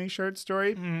of Shiny Shart's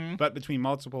story, but between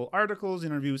multiple articles,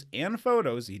 interviews, and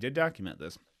photos, he did document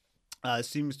this.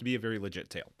 Seems to be a very legit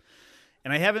tale.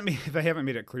 And if I haven't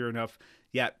made it clear enough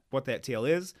yet what that tale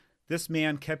is, this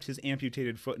man kept his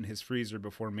amputated foot in his freezer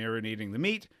before marinating the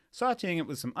meat, sautéing it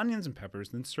with some onions and peppers,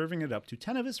 then serving it up to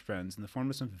 10 of his friends in the form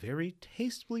of some very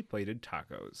tastefully plated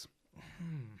tacos.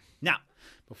 Now,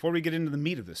 before we get into the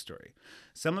meat of this story,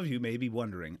 some of you may be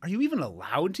wondering, are you even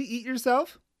allowed to eat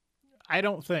yourself? I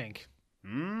don't think.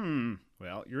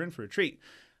 Well, you're in for a treat.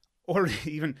 Or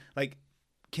even, like,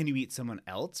 can you eat someone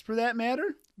else for that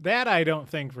matter? That I don't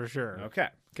think for sure. Okay.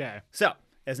 Okay. So,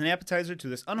 as an appetizer to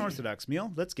this unorthodox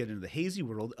meal, let's get into the hazy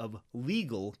world of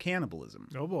legal cannibalism.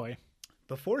 Oh, boy.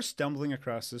 Before stumbling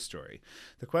across this story,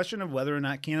 the question of whether or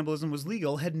not cannibalism was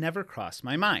legal had never crossed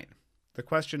my mind. The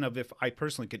question of if I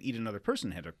personally could eat another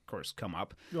person had, of course, come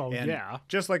up. Oh, And yeah.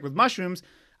 just like with mushrooms,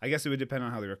 I guess it would depend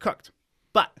on how they were cooked.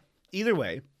 But either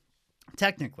way,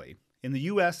 technically, in the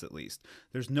U.S. at least,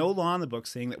 there's no law in the book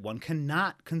saying that one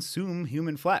cannot consume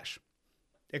human flesh,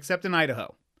 except in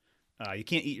Idaho. You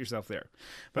can't eat yourself there.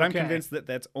 But I'm Okay. convinced that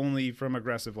that's only from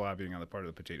aggressive lobbying on the part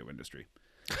of the potato industry.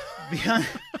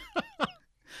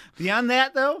 Beyond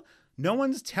that, though, no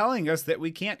one's telling us that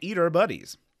we can't eat our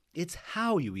buddies. It's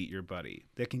how you eat your buddy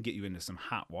that can get you into some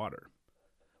hot water.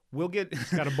 We'll get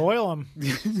Got to boil them.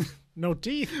 No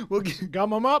teeth. We'll gum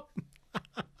them up.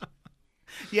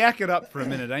 yak it up for a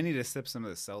minute. I need to sip some of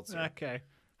this seltzer. Okay.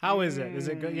 How is it? Is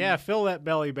it good? Yeah, fill that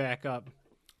belly back up.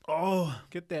 Oh,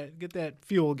 Get that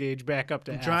fuel gauge back up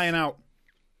to F. drying out.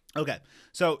 Okay,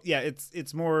 so yeah,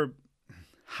 it's more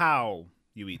how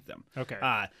you eat them. Okay.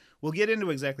 We'll get into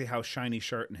exactly how Shiny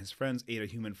Shart and his friends ate a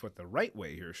human foot the right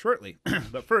way here shortly.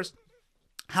 But first,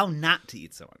 how not to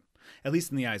eat someone, at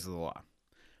least in the eyes of the law.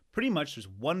 Pretty much there's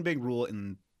one big rule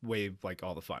in the way of like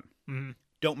all the fun.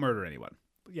 Don't murder anyone.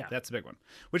 Yeah. That's a big one.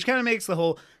 Which kind of makes the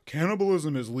whole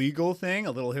cannibalism is legal thing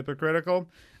a little hypocritical.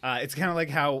 It's kind of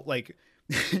like how like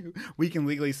we can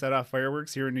legally set off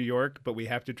fireworks here in New York, but we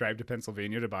have to drive to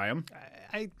Pennsylvania to buy them.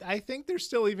 I think there's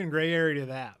still even gray area to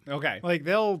that. Okay. Like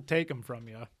they'll take them from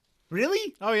you.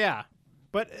 Really? Oh yeah.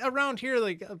 But around here,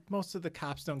 like most of the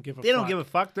cops don't give a fuck. They don't give a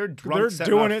fuck. They're drunk. They're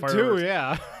setting doing off it fireworks. too,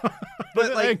 yeah.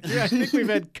 But like, yeah, I think we've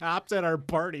had cops at our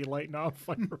party lighting off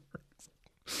fireworks.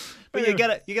 but you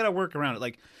gotta work around it.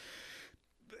 Like,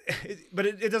 but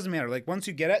it doesn't matter. Like once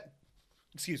you get it,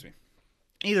 excuse me.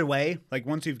 Either way, like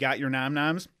once you've got your nom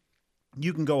noms,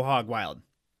 you can go hog wild.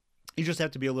 You just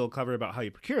have to be a little clever about how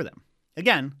you procure them.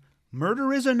 Again,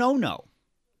 murder is a no-no.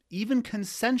 Even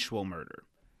consensual murder.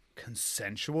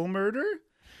 Consensual murder?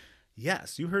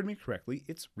 Yes, you heard me correctly.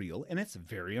 It's real, and it's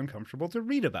very uncomfortable to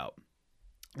read about.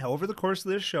 Now, over the course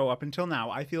of this show, up until now,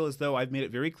 I feel as though I've made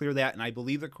it very clear that, and I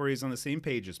believe that Corey's on the same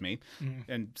page as me,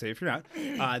 and say if you're not,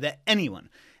 that anyone,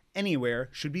 anywhere,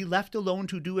 should be left alone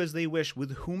to do as they wish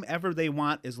with whomever they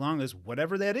want, as long as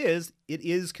whatever that is, it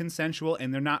is consensual,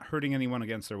 and they're not hurting anyone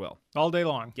against their will. All day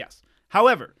long. Yes.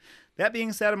 However, that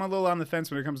being said, I'm a little on the fence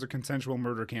when it comes to consensual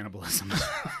murder cannibalism.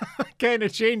 Kind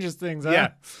of changes things, huh?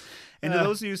 Yeah. And to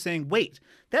those of you saying, wait,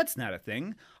 that's not a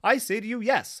thing, I say to you,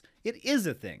 yes, it is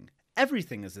a thing.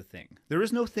 Everything is a thing. There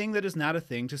is no thing that is not a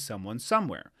thing to someone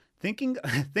somewhere. Think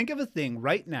of a thing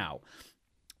right now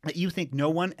that you think no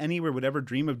one anywhere would ever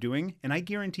dream of doing, and I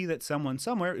guarantee that someone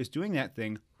somewhere is doing that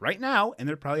thing right now, and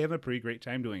they're probably having a pretty great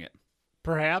time doing it.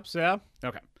 Perhaps, yeah.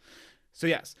 Okay. So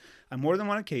yes, on more than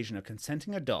one occasion, a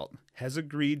consenting adult has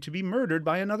agreed to be murdered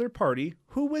by another party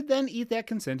who would then eat that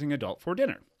consenting adult for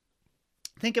dinner.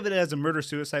 Think of it as a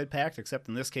murder-suicide pact, except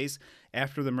in this case,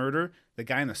 after the murder, the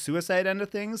guy on the suicide end of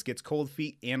things gets cold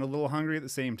feet and a little hungry at the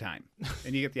same time.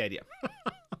 And you get the idea.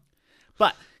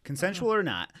 But, consensual or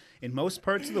not, in most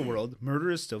parts of the world, murder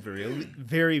is still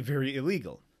very, very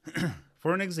illegal.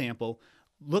 For an example,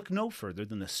 look no further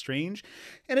than the strange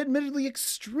and admittedly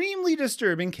extremely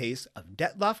disturbing case of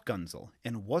Detlev Gunzel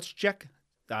and Wojciech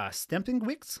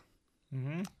Stempingwicz.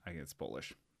 I guess it's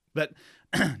Polish. But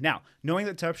now, knowing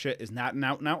that Tough Shit is not an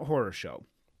out-and-out horror show,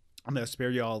 I'm going to spare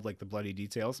you all like the bloody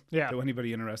details. Yeah. So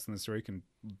anybody interested in the story can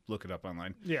look it up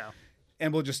online. Yeah.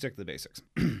 And we'll just stick to the basics.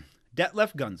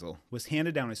 Detlev Gunzel was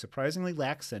handed down a surprisingly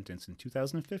lax sentence in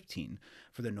 2015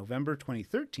 for the November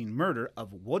 2013 murder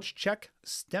of Wojciech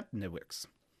Stempniewicz.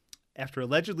 After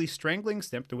allegedly strangling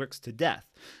Stempniewicz to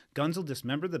death, Gunzel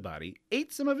dismembered the body,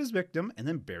 ate some of his victim, and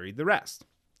then buried the rest.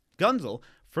 Gunzel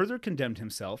further condemned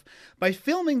himself by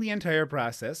filming the entire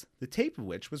process, the tape of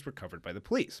which was recovered by the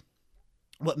police.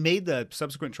 What made the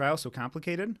subsequent trial so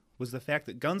complicated was the fact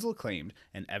that Gunzel claimed,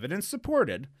 and evidence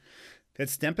supported, that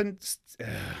Stempniewicz,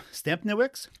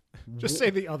 Just say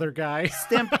the other guy.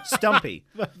 Stumpy,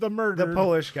 the murderer. the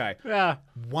Polish guy, Yeah.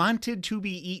 wanted to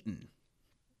be eaten.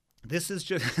 This is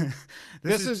just...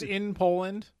 This is in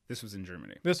Poland. This was in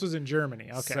Germany. This was in Germany.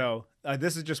 Okay. So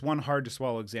this is just one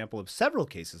hard-to-swallow example of several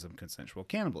cases of consensual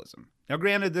cannibalism. Now,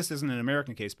 granted, this isn't an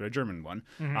American case, but a German one.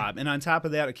 And on top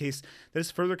of that, a case that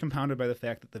is further compounded by the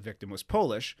fact that the victim was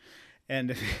Polish.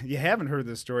 And if you haven't heard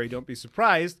this story, don't be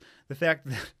surprised. The fact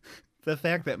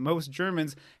that most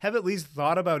Germans have at least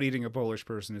thought about eating a Polish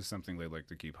person is something they like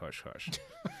to keep hush-hush.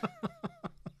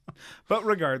 But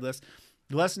regardless...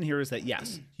 The lesson here is that,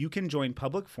 yes, you can join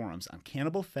public forums on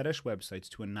cannibal fetish websites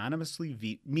to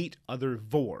anonymously meet other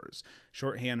vors,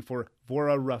 shorthand for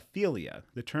vorophilia,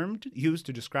 the term used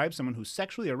to describe someone who's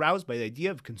sexually aroused by the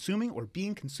idea of consuming or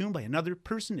being consumed by another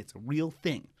person. It's a real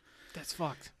thing. That's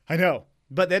fucked. I know,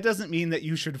 but that doesn't mean that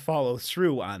you should follow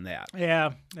through on that.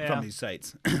 Yeah. From these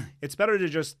sites. It's better to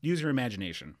just use your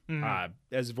imagination,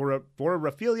 as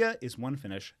vorophilia is one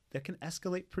finish that can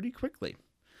escalate pretty quickly.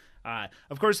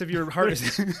 Of course, if your heart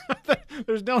is...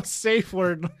 There's no safe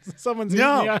word. Someone's eating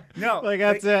you. No. Like,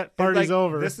 that's it. Party's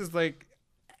over. This is like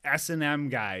S&M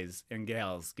guys and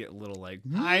gals get a little like...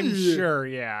 I'm sure,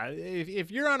 yeah. If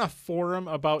you're on a forum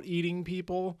about eating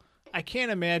people, I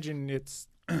can't imagine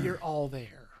you're all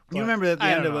there. But you remember at the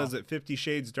end of of, was it 50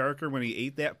 Shades Darker when he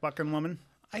ate that fucking woman?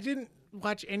 I didn't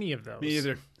watch any of those. Me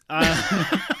either.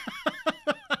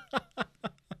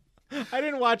 I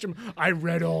didn't watch them. I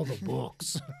read all the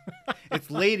books. It's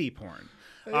lady porn.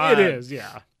 It is,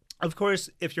 yeah. Of course,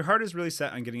 if your heart is really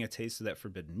set on getting a taste of that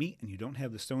forbidden meat and you don't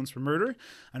have the stones for murder,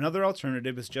 another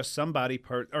alternative is just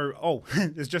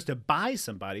is just to buy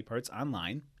some body parts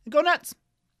online and go nuts.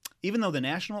 Even though the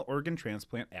National Organ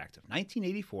Transplant Act of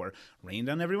 1984 rained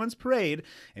on everyone's parade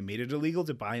and made it illegal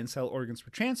to buy and sell organs for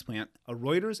transplant, a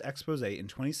Reuters expose in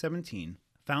 2017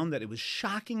 found that it was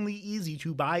shockingly easy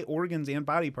to buy organs and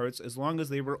body parts as long as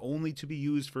they were only to be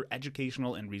used for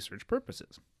educational and research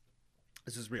purposes.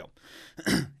 This is real.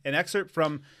 An excerpt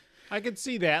from... I could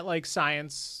see that, like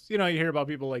science. You hear about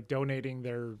people like donating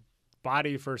their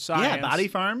body for science. Yeah, body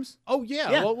farms. Oh, yeah.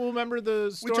 Yeah. Well, remember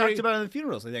the story? We talked about it in the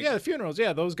funerals, I think. Yeah, the funerals.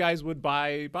 Yeah, those guys would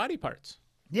buy body parts.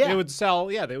 Yeah. They would sell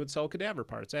cadaver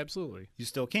parts. Absolutely. You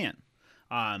still can.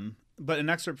 But an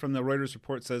excerpt from the Reuters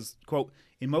report says, quote,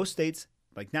 in most states,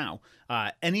 like now,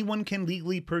 anyone can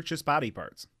legally purchase body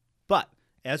parts. But,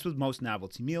 as with most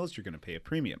novelty meals, you're going to pay a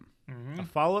premium. Mm-hmm. A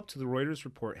follow-up to the Reuters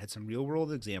report had some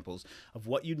real-world examples of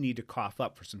what you'd need to cough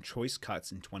up for some choice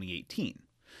cuts in 2018.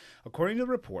 According to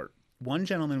the report, one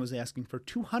gentleman was asking for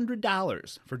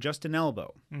 $200 for just an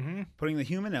elbow, putting the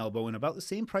human elbow in about the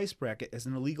same price bracket as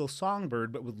an illegal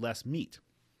songbird but with less meat.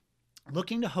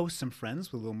 Looking to host some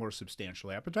friends with a little more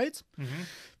substantial appetites?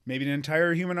 Maybe an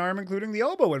entire human arm, including the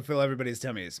elbow, would fill everybody's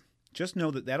tummies. Just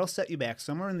know that that'll set you back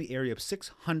somewhere in the area of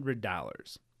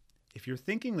 $600. If you're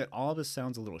thinking that all of this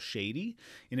sounds a little shady,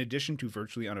 in addition to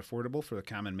virtually unaffordable for the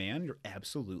common man, you're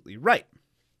absolutely right.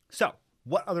 So,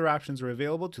 what other options are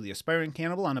available to the aspiring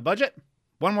cannibal on a budget?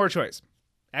 One more choice.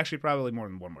 Actually, probably more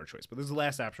than one more choice, but this is the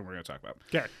last option we're going to talk about.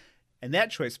 Okay. And that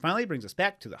choice finally brings us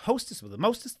back to the hostess of the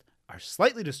mostest, our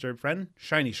slightly disturbed friend,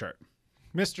 Shiny Shark.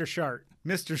 Mr. Shark.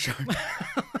 Mr. Shark.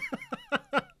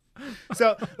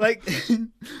 So,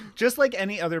 just like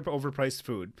any other overpriced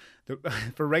food,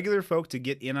 for regular folk to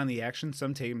get in on the action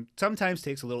sometimes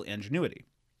takes a little ingenuity.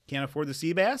 Can't afford the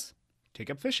sea bass? Take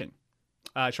up fishing.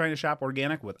 Trying to shop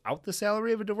organic without the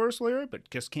salary of a divorce lawyer, but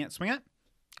just can't swing it?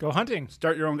 Go hunting.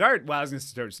 Start your own garden. Well, I was going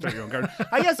to start your own garden.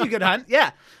 I guess you could hunt,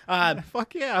 yeah.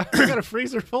 Fuck yeah. I got a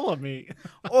freezer full of meat.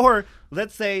 Or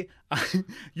let's say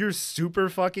you're super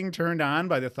fucking turned on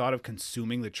by the thought of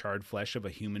consuming the charred flesh of a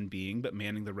human being, but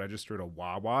manning the register at a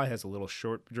Wawa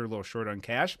you're a little short on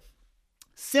cash.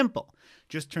 Simple.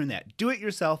 Just turn that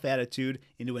do-it-yourself attitude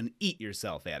into an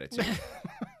eat-yourself attitude.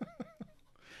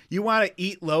 You want to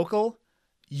eat local?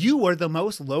 You are the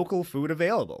most local food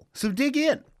available. So dig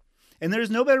in. And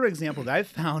there's no better example that I've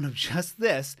found of just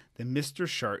this than Mr.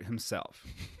 Shark himself.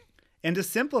 And to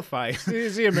simplify...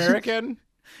 Is he American?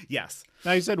 Yes.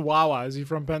 Now you said Wawa. Is he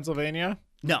from Pennsylvania?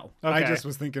 No. Okay. I just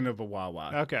was thinking of a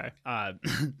Wawa. Okay.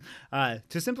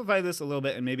 To simplify this a little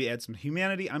bit and maybe add some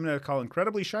humanity, I'm going to call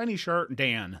Incredibly Shiny Shark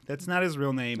Dan. That's not his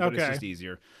real name, but it's just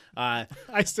easier. I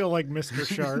still like Mr.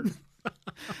 Shark.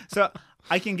 So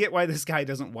I can get why this guy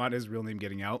doesn't want his real name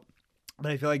getting out.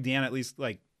 But I feel like Dan at least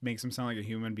like makes him sound like a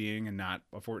human being and not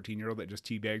a 14-year-old that just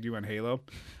teabagged you on Halo.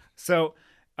 So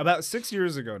about 6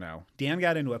 years ago now, Dan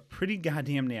got into a pretty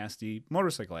goddamn nasty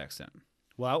motorcycle accident.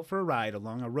 While out for a ride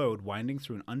along a road winding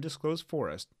through an undisclosed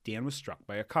forest, Dan was struck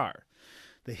by a car.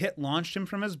 The hit launched him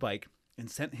from his bike and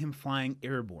sent him flying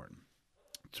airborne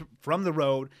from the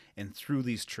road and through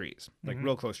these trees, like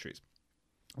real close trees.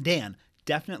 Dan,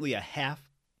 definitely a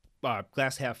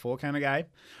glass half full kind of guy,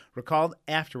 recalled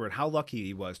afterward how lucky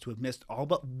he was to have missed all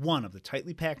but one of the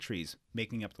tightly packed trees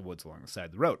making up the woods along the side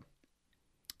of the road.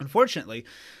 Unfortunately,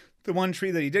 the one tree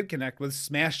that he did connect with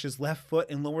smashed his left foot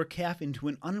and lower calf into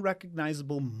an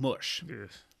unrecognizable mush.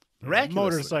 Miraculously,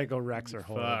 Motorcycle wrecks are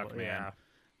horrible. Fuck, man. Yeah.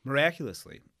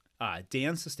 Miraculously,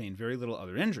 Dan sustained very little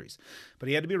other injuries, but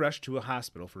he had to be rushed to a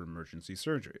hospital for emergency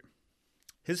surgery.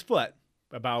 His foot,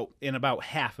 about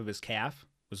half of his calf,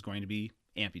 was going to be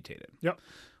amputated. Yep.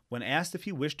 When asked if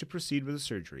he wished to proceed with the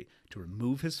surgery to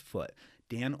remove his foot,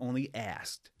 Dan only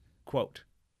asked, quote,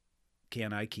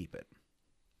 "Can I keep it?"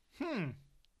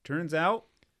 Turns out,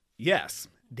 yes,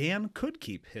 Dan could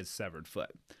keep his severed foot.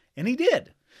 And he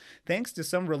did, thanks to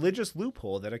some religious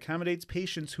loophole that accommodates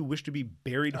patients who wish to be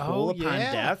buried whole upon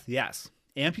death. Yes.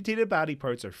 Amputated body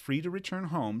parts are free to return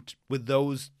home with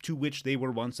those to which they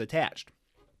were once attached.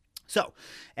 So,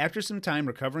 after some time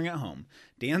recovering at home,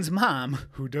 Dan's mom,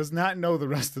 who does not know the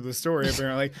rest of the story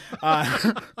apparently,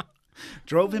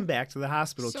 drove him back to the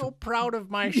hospital. So proud of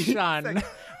my son.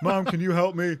 Mom, can you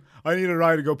help me? I need a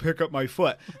ride to go pick up my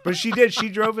foot. But she did. She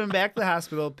drove him back to the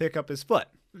hospital to pick up his foot,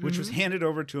 which was handed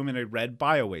over to him in a red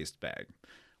bio-waste bag.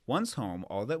 Once home,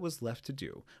 all that was left to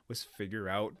do was figure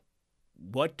out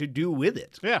what to do with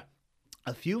it. Yeah.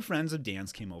 A few friends of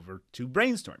Dan's came over to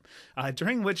brainstorm,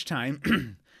 during which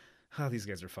time... Oh, these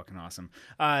guys are fucking awesome.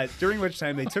 During which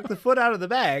time they took the foot out of the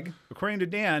bag. According to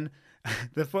Dan,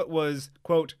 the foot was,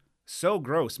 quote, "so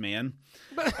gross, man."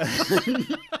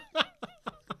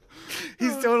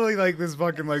 He's totally like this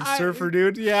fucking like surfer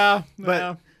dude. Yeah.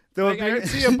 But though I could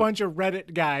see a bunch of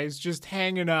Reddit guys just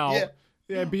hanging out,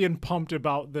 being pumped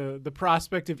about the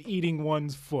prospect of eating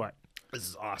one's foot. This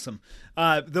is awesome.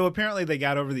 Though apparently they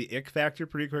got over the ick factor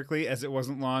pretty quickly, as it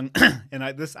wasn't long. And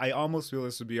I almost feel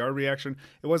this would be our reaction.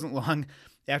 It wasn't long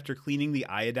after cleaning the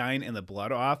iodine and the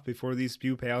blood off before these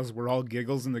few pals were all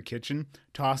giggles in the kitchen,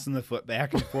 tossing the foot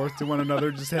back and forth to one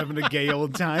another, just having a gay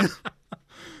old time.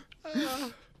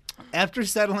 After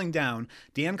settling down,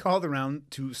 Dan called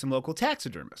around to some local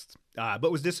taxidermists,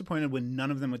 but was disappointed when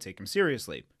none of them would take him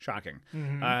seriously. Shocking.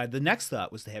 The next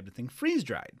thought was to have the thing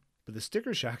freeze-dried, but the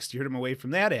sticker shock steered him away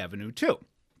from that avenue, too.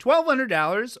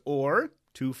 $1,200 or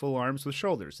 2 full arms with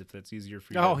shoulders, if that's easier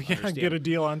for you to understand. Get a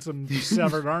deal on some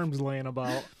severed arms laying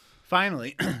about.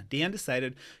 Finally, Dan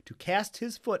decided to cast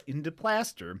his foot into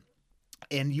plaster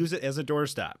and use it as a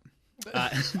doorstop.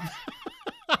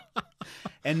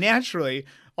 And naturally,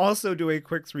 also do a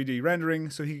quick 3D rendering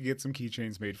so he could get some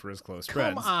keychains made for his close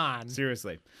friends. Come on.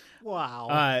 Seriously.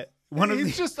 Wow.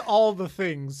 He's just all the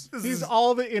things. He's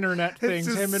all the internet things.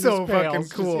 Him and so his pals. fucking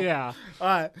cool.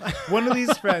 One of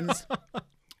these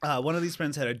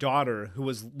friends had a daughter who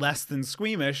was less than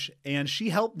squeamish, and she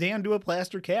helped Dan do a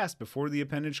plaster cast before the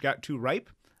appendage got too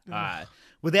ripe.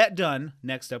 With that done,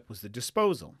 next up was the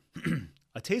disposal.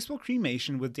 A tasteful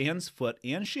cremation with Dan's foot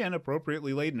and shin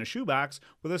appropriately laid in a shoebox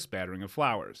with a spattering of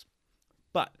flowers.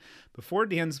 But before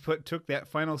Dan's foot took that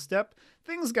final step,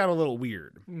 things got a little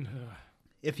weird.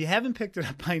 If you haven't picked it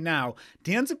up by now,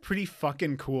 Dan's a pretty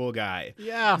fucking cool guy.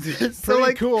 Yeah,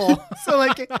 pretty cool. So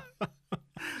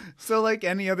like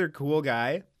any other cool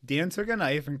guy, Dan took a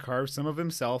knife and carved some of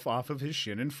himself off of his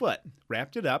shin and foot,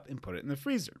 wrapped it up, and put it in the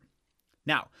freezer.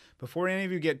 Now, before any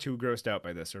of you get too grossed out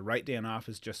by this or write Dan off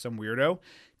as just some weirdo,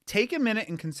 take a minute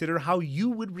and consider how you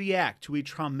would react to a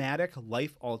traumatic,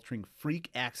 life-altering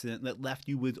freak accident that left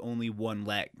you with only one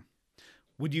leg.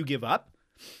 Would you give up?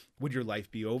 Would your life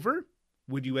be over?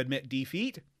 Would you admit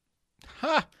defeat?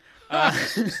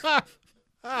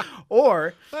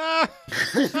 Or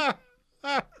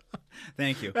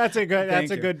thank you. That's a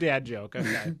good dad joke.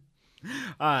 Okay.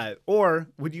 Or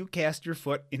would you cast your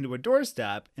foot into a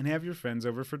doorstop and have your friends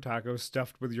over for tacos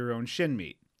stuffed with your own shin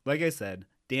meat? Like I said,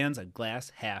 Dan's a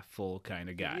glass half full kind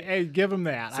of guy. Hey, give him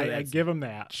that. So I give him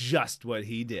that. Just what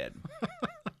he did.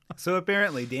 So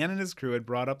apparently, Dan and his crew had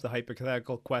brought up the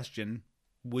hypothetical question,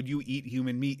 would you eat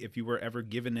human meat if you were ever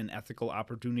given an ethical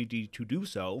opportunity to do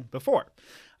so before?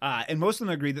 And most of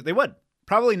them agreed that they would,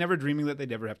 probably never dreaming that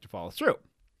they'd ever have to follow through.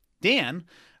 Dan,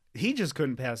 he just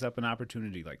couldn't pass up an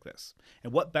opportunity like this.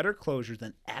 And what better closure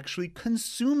than actually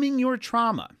consuming your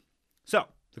trauma? So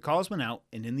the calls went out,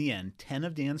 and in the end, 10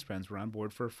 of Dan's friends were on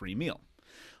board for a free meal.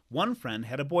 One friend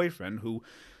had a boyfriend who,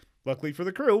 luckily for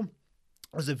the crew,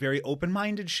 was a very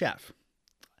open-minded chef.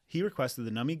 He requested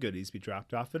the nummy goodies be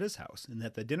dropped off at his house and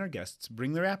that the dinner guests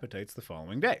bring their appetites the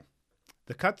following day.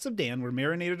 The cuts of Dan were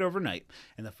marinated overnight,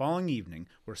 and the following evening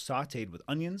were sautéed with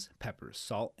onions, peppers,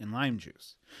 salt, and lime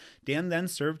juice. Dan then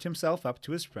served himself up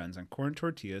to his friends on corn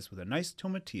tortillas with a nice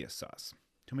tomatillo sauce.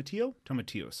 Tomatillo?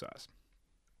 Tomatillo sauce.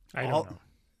 I don't know.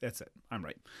 That's it. I'm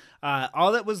right.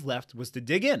 All that was left was to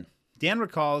dig in. Dan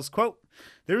recalls, quote,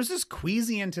 "There was this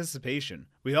queasy anticipation.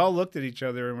 We all looked at each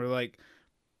other and were like,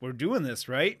 we're doing this,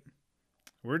 right?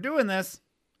 We're doing this."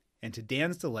 And to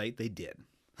Dan's delight, they did.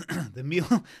 The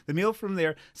meal from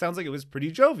there sounds like it was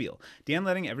pretty jovial. Dan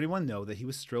letting everyone know that he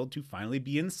was thrilled to finally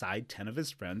be inside 10 of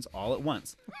his friends all at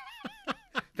once.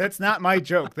 That's not my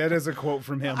joke. That is a quote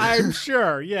from him. I'm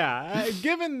sure, yeah.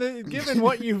 Given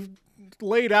what you've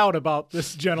laid out about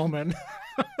this gentleman,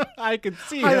 I could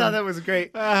see I him. thought that was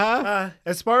great.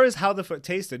 As far as how the foot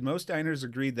tasted, most diners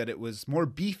agreed that it was more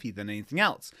beefy than anything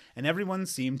else, and everyone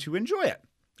seemed to enjoy it.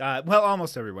 Well,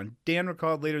 almost everyone. Dan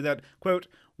recalled later that, quote,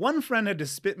 "One friend had to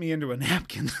spit me into a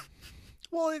napkin."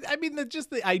 Well, I mean,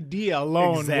 just the idea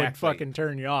alone would Exactly. fucking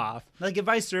turn you off. Like, if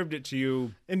I served it to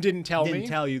you, And didn't tell didn't me?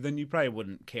 tell you, then you probably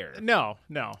wouldn't care. No.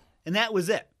 And that was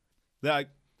it.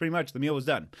 Pretty much, the meal was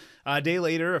done. A day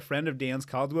later, a friend of Dan's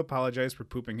called to apologize for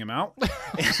pooping him out.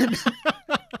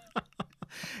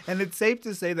 And it's safe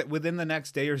to say that within the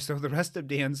next day or so, the rest of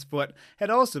Dan's foot had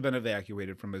also been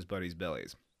evacuated from his buddies'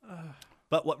 bellies.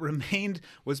 But what remained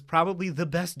was probably the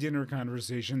best dinner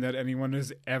conversation that anyone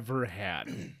has ever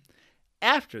had.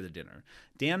 After the dinner,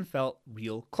 Dan felt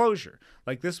real closure.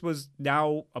 Like this was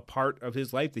now a part of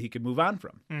his life that he could move on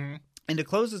from. Mm-hmm. And to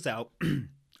close this out,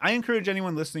 I encourage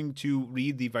anyone listening to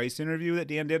read the Vice interview that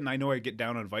Dan did. And I know I get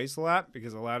down on Vice a lot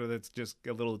because a lot of it's just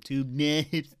a little too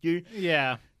hipster.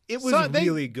 Yeah. It was So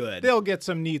really good. They'll get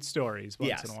some neat stories once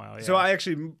Yes. in a while. Yeah.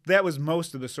 So that was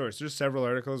most of the source. There's several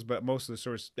articles, but most of the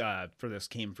source for this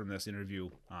came from this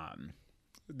interview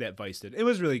that Vice did. It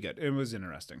was really good. It was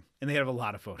interesting. And they have a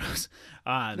lot of photos.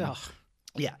 Ugh.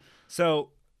 Yeah. So,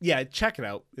 yeah, check it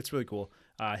out. It's really cool.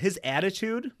 His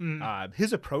attitude,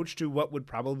 his approach to what would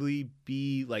probably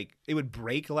be like, it would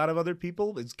break a lot of other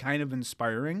people is kind of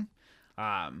inspiring.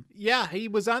 Yeah, he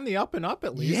was on the up and up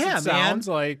at least. Yeah, it sounds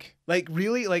man. like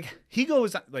Really, he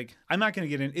goes, I'm not going to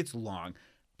get in, it's long,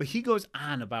 but he goes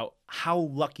on about how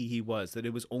lucky he was that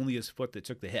it was only his foot that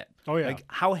took the hit. Oh, yeah. Like,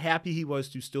 how happy he was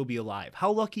to still be alive.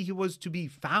 How lucky he was to be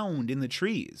found in the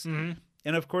trees. Mm-hmm.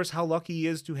 And, of course, how lucky he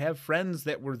is to have friends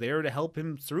that were there to help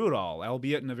him through it all,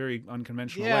 albeit in a very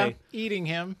unconventional way. eating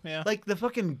him. Yeah. Like, the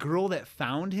fucking girl that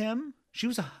found him, she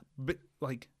was a,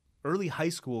 early high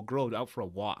school girl out for a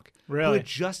walk. Really? Who had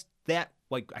just I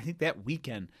think that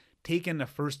weekend, taken a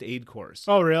first aid course.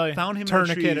 Oh, really? Found him in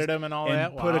the trees tourniqueted him and all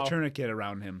that. put Wow. a tourniquet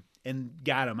around him and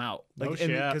got him out. No shit.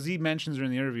 Because he mentions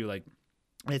during the interview, like,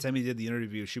 by the time he did the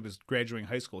interview, she was graduating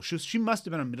high school. She must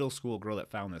have been a middle school girl that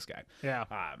found this guy. Yeah.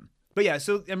 But yeah,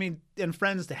 so, I mean, and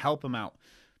friends to help him out.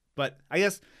 But I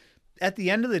guess at the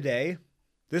end of the day,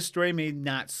 this story may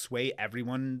not sway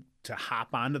everyone to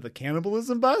hop onto the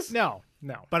cannibalism bus. No.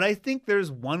 But I think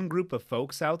there's one group of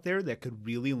folks out there that could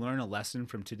really learn a lesson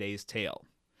from today's tale.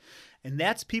 And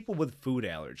that's people with food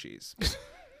allergies.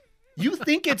 You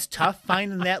think it's tough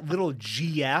finding that little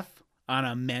GF on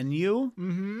a menu?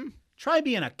 Mm-hmm. Try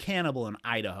being a cannibal in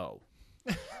Idaho.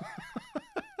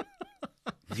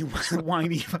 You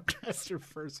whiny. That's your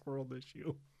first world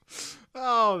issue.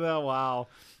 Oh, wow.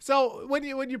 So when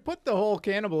you put the whole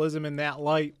cannibalism in that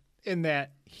light, in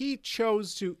that he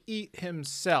chose to eat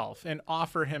himself and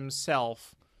offer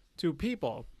himself to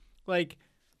people, like,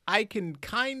 I can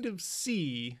kind of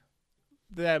see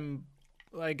them,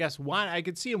 I guess, I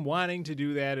could see him wanting to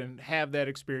do that and have that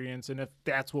experience, and if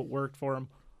that's what worked for him,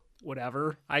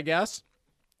 whatever, I guess.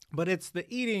 But it's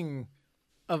the eating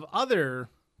of other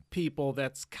people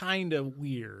that's kind of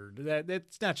weird.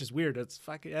 That's not just weird. It's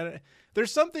fucking.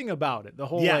 There's something about it. The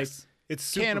whole it's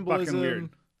super cannibalism. fucking weird.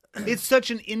 It's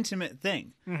such an intimate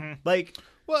thing. Mm-hmm. Like,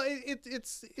 well,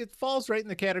 it falls right in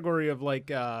the category of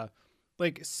like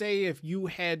say if you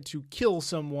had to kill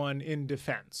someone in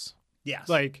defense. yes,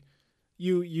 Like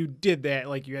you did that,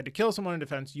 like you had to kill someone in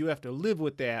defense, you have to live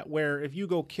with that. Where if you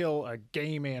go kill a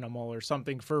game animal or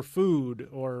something for food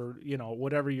or,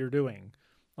 whatever you're doing,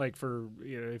 like for,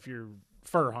 if you're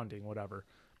fur hunting, whatever,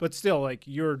 but still like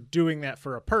you're doing that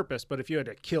for a purpose. But if you had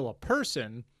to kill a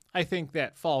person, I think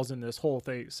that falls in this whole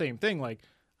same thing. Like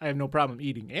I have no problem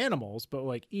eating animals, but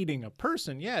like eating a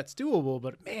person, yeah, it's doable.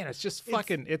 But man, it's just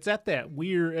fucking. It's at that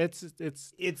weird. It's.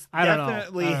 I don't know.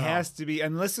 Definitely I don't know. has to be.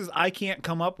 Unless I can't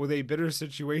come up with a bitter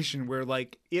situation where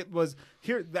like it was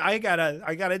here. I got a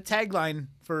tagline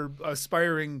for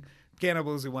aspiring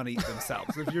cannibals who want to eat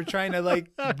themselves. If you're trying to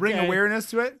like bring Okay. awareness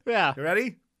to it, Yeah. you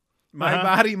ready? My Uh-huh.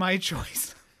 body, my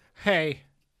choice. Hey.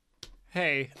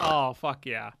 Oh fuck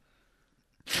yeah.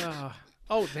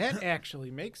 Oh, that actually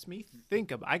makes me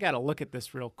think of. I gotta look at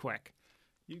this real quick.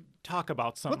 You talk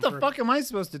about something. What the fuck am I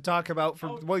supposed to talk about?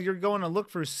 Well, you're going to look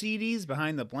for CDs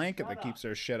behind the blanket that keeps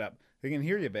their shit up. They can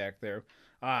hear you back there.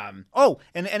 And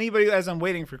anybody, as I'm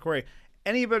waiting for Corey,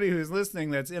 anybody who's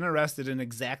listening that's interested in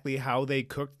exactly how they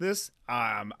cooked this,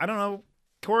 I don't know,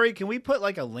 Corey, can we put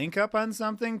like a link up on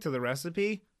something to the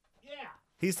recipe?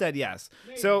 He said yes.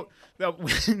 Maybe. So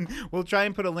we'll try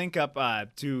and put a link up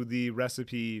to the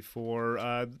recipe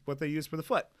for what they use for the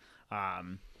foot.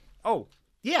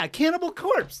 Yeah, Cannibal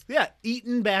Corpse. Yeah,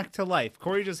 Eaten Back to Life.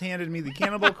 Corey just handed me the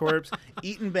Cannibal Corpse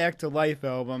Eaten Back to Life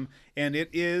album, and it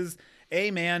is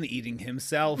a man eating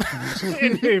himself.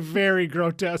 In a very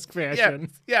grotesque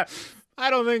fashion. Yeah. I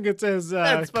don't think it's as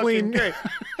That's clean. fucking great.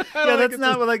 Yeah, that's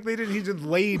not what like they did. He just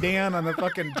lay down on the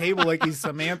fucking table like he's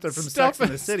Samantha from Sex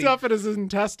and the City. Stuff his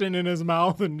intestine in his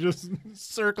mouth and just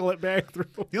circle it back through.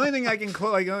 The only thing I can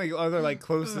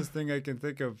closest thing I can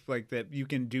think of like that you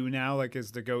can do now like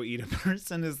is to go eat a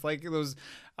person is like those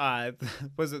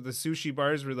was it the sushi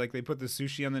bars where like they put the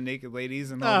sushi on the naked ladies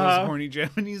and all those horny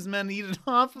Japanese men eat it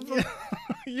off of them.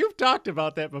 You've talked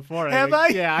about that before. Have I?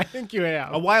 Yeah, I think you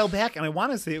have. A while back, and I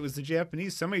want to say it was the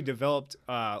Japanese. Somebody developed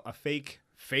a fake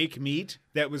meat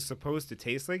that was supposed to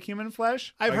taste like human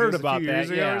flesh. I've like, heard it was about a few years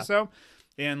that, ago yeah. or so.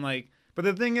 And like, but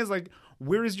the thing is, like,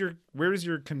 where is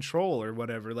your control or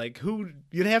whatever? Like, who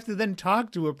you'd have to then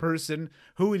talk to a person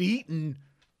who had eaten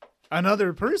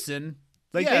another person.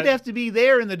 Like, Yeah. they'd have to be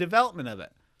there in the development of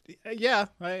it. Yeah,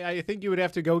 I think you would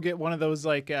have to go get one of those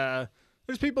like.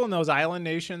 There's people in those island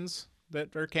nations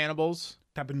that are cannibals.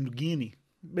 Papua New Guinea.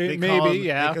 Maybe,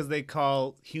 yeah. Because they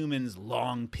call humans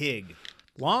long pig.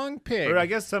 Long pig. Or I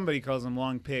guess somebody calls them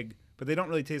long pig, but they don't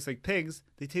really taste like pigs.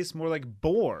 They taste more like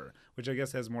boar, which I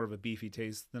guess has more of a beefy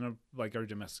taste than like our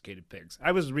domesticated pigs.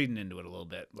 I was reading into it a little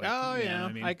bit. Like, Oh you know yeah, what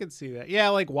I mean? I could see that. Yeah,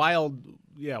 like wild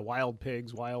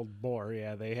pigs, wild boar.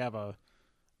 Yeah, they have a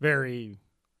very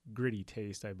gritty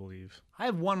taste, I believe. I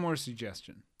have one more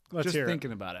suggestion. Let's Just hear it.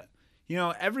 thinking about it. You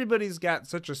know, everybody's got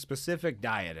such a specific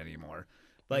diet anymore.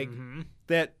 Like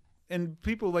that, and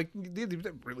people like they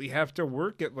really have to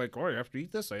work at like, oh, I have to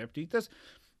eat this. I have to eat this.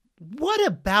 What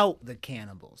about the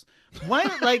cannibals? Why,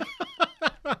 like,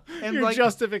 and Your like,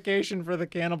 justification for the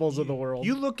cannibals of the world.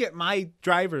 you look at my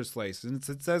driver's license,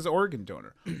 it says organ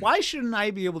donor. Why shouldn't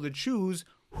I be able to choose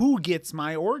who gets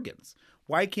my organs?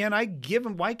 Why can't I give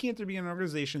them? Why can't there be an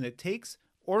organization that takes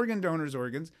organ donors'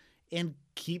 organs and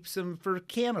keeps them for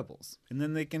cannibals, and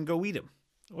then they can go eat them?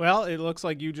 Well, it looks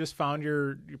like you just found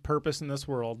your purpose in this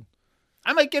world.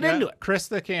 I might get into it. Chris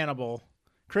the Cannibal.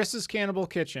 Chris's Cannibal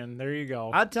Kitchen. There you go.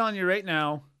 I'm telling you right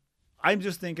now, I'm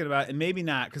just thinking about it, and maybe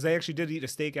not, because I actually did eat a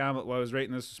steak omelet while I was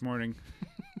writing this morning.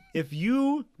 If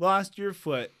you lost your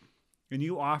foot and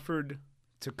you offered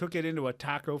to cook it into a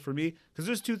taco for me, because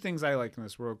there's two things I like in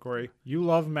this world, Corey. You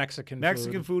love Mexican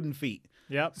Food and feet.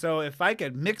 Yep. So if I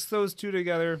could mix those two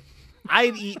together,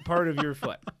 I'd eat part of your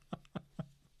foot.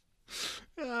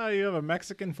 You have a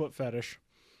Mexican foot fetish.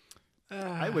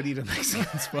 I would eat a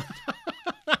Mexican's foot.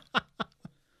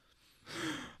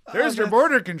 There's your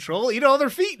border control. Eat all their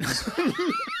feet.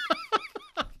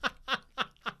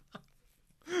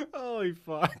 Holy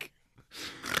fuck.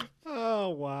 Oh,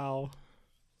 wow.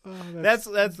 Oh, That's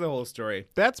the whole story.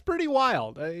 That's pretty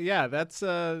wild. Yeah, that's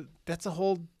a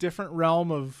whole different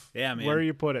realm of Yeah, man. where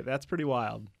you put it. That's pretty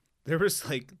wild. There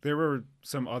were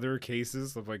some other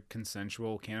cases of like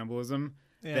consensual cannibalism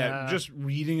Yeah. that just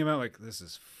reading about like this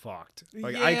is fucked.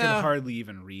 Like I could Yeah. hardly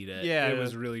even read it. Yeah. It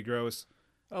was really gross.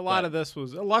 A lot of this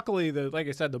was luckily like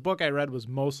I said, the book I read was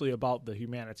mostly about the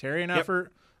humanitarian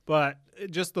effort, but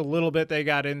just the little bit they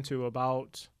got into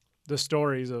about the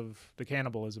stories of the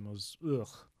cannibalism was ugh.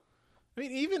 I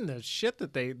mean, even the shit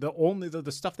that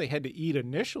the stuff they had to eat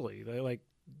initially, the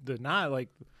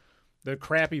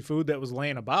crappy food that was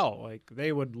laying about, like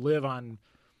they would live on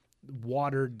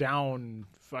watered down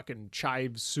fucking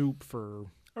chive soup for.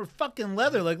 Or fucking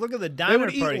leather. Like look at the They Donner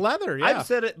would Party. eat leather. Yeah, I've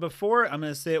said it before. I'm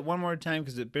going to say it one more time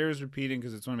because it bears repeating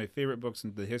because it's one of my favorite books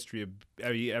in the history of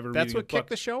ever that's reading what a kicked book.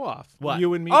 the show off. What?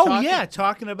 You and me. Oh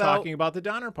talking talking about the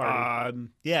Donner Party.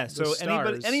 yeah. So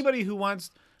stars. anybody who wants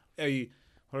a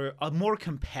more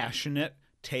compassionate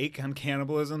take on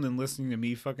cannibalism than listening to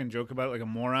me fucking joke about it like a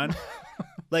moron.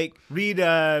 Like, read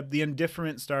The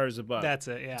Indifferent Stars Above. That's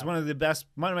it, yeah. It's one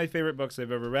of my favorite books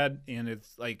I've ever read, and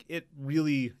it's like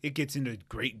it gets into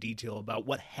great detail about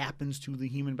what happens to the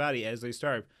human body as they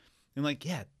starve. And like,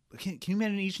 yeah, can you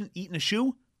imagine eating a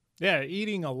shoe? Yeah,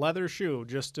 eating a leather shoe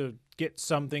just to get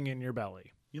something in your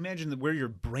belly. You imagine where your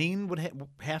brain would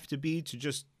have to be to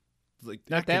just like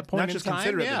At that point not in just time,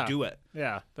 consider it, yeah. but do it.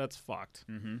 Yeah, that's fucked.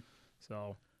 Mm-hmm.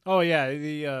 So, oh yeah,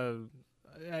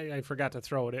 I forgot to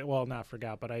throw it in. Well, not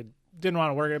forgot, but I didn't want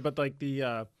to work it. But like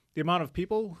the amount of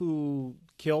people who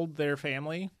killed their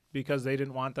family because they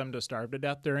didn't want them to starve to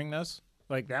death during this,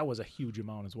 like that was a huge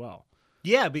amount as well.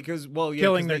 Yeah, because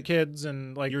Killing their kids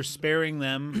and like you're sparing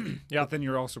them, Yeah. but then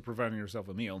you're also providing yourself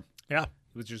a meal, yeah,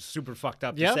 which is super fucked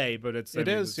up to Yep. say, but it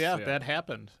is. Yeah, that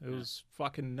happened. It was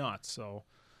fucking nuts. So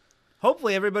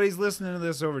Hopefully everybody's listening to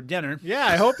this over dinner. yeah,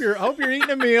 I hope you're eating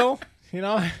a meal. You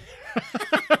know,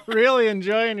 really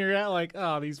enjoying your like,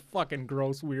 oh, these fucking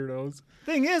gross weirdos.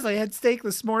 Thing is, I had steak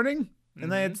this morning,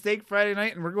 and I had steak Friday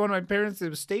night, and we're going to my parents to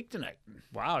have steak tonight.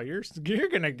 Wow, you're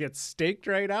gonna get staked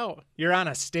right out. You're on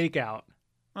a stakeout.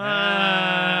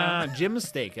 Jim's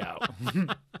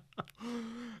stakeout.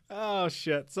 Oh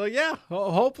shit. So yeah,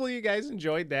 hopefully you guys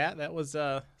enjoyed that. That was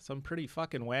some pretty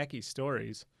fucking wacky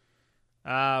stories.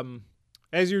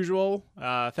 As usual,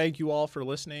 thank you all for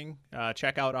listening.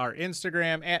 Check out our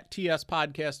Instagram at TS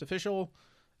Podcast Official.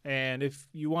 And if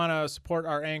you want to support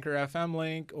our Anchor FM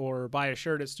link or buy a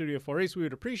shirt at Studio 4 East, we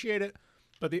would appreciate it.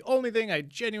 But the only thing I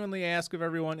genuinely ask of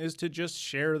everyone is to just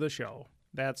share the show.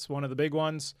 That's one of the big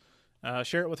ones.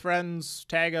 Share it with friends,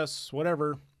 tag us,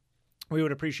 whatever. We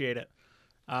would appreciate it.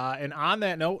 And on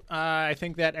that note, I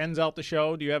think that ends out the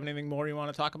show. Do you have anything more you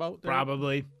want to talk about there?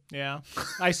 Probably. Yeah.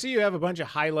 I see you have a bunch of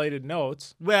highlighted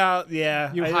notes. Well,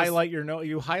 yeah. You highlight your note.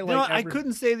 You highlight. I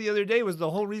couldn't say the other day was the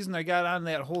whole reason I got on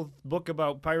that whole book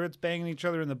about pirates banging each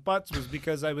other in the butts was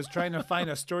because I was trying to find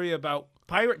a story about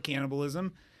pirate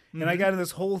cannibalism, and I got in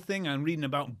this whole thing on reading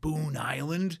about Boone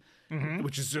Island,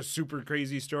 which is just a super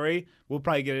crazy story. We'll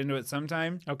probably get into it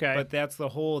sometime. Okay. But that's the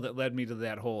hole that led me to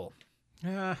that hole.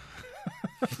 Yeah.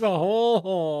 The whole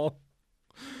hole.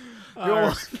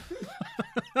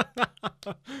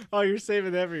 Oh, you're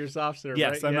saving that for your soft serve,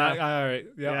 Yes, right? I'm yeah. not. All right.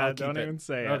 Yeah, Yeah, I'll keep don't it. even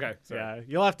say it. Okay. Sorry. Yeah,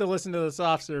 you'll have to listen to the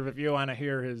soft serve if you want to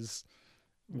hear his.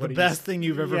 The best thing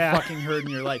you've ever Yeah. fucking heard in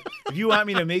your life. If you want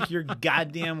me to make your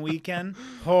goddamn weekend,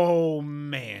 oh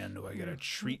man, do I get a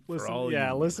treat for all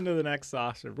you. Listen to the next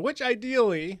soft serve, which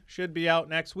ideally should be out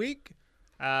next week,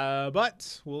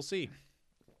 but we'll see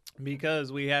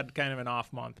because we had kind of an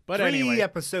off month. But 3 anyway,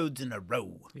 episodes in a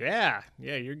row. yeah,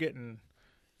 you're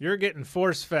getting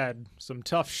force fed some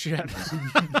tough shit.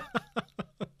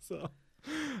 So.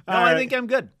 No, I think I'm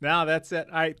good. No, that's it.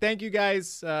 All right. Thank you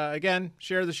guys. Again,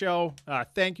 share the show.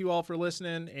 Thank you all for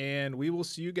listening, and we will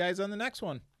see you guys on the next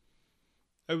one.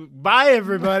 Bye,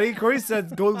 everybody. Corey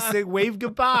said, go say wave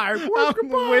goodbye.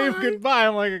 Wave goodbye.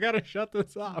 I'm like, I got to shut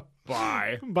this off.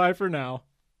 Bye. Bye for now.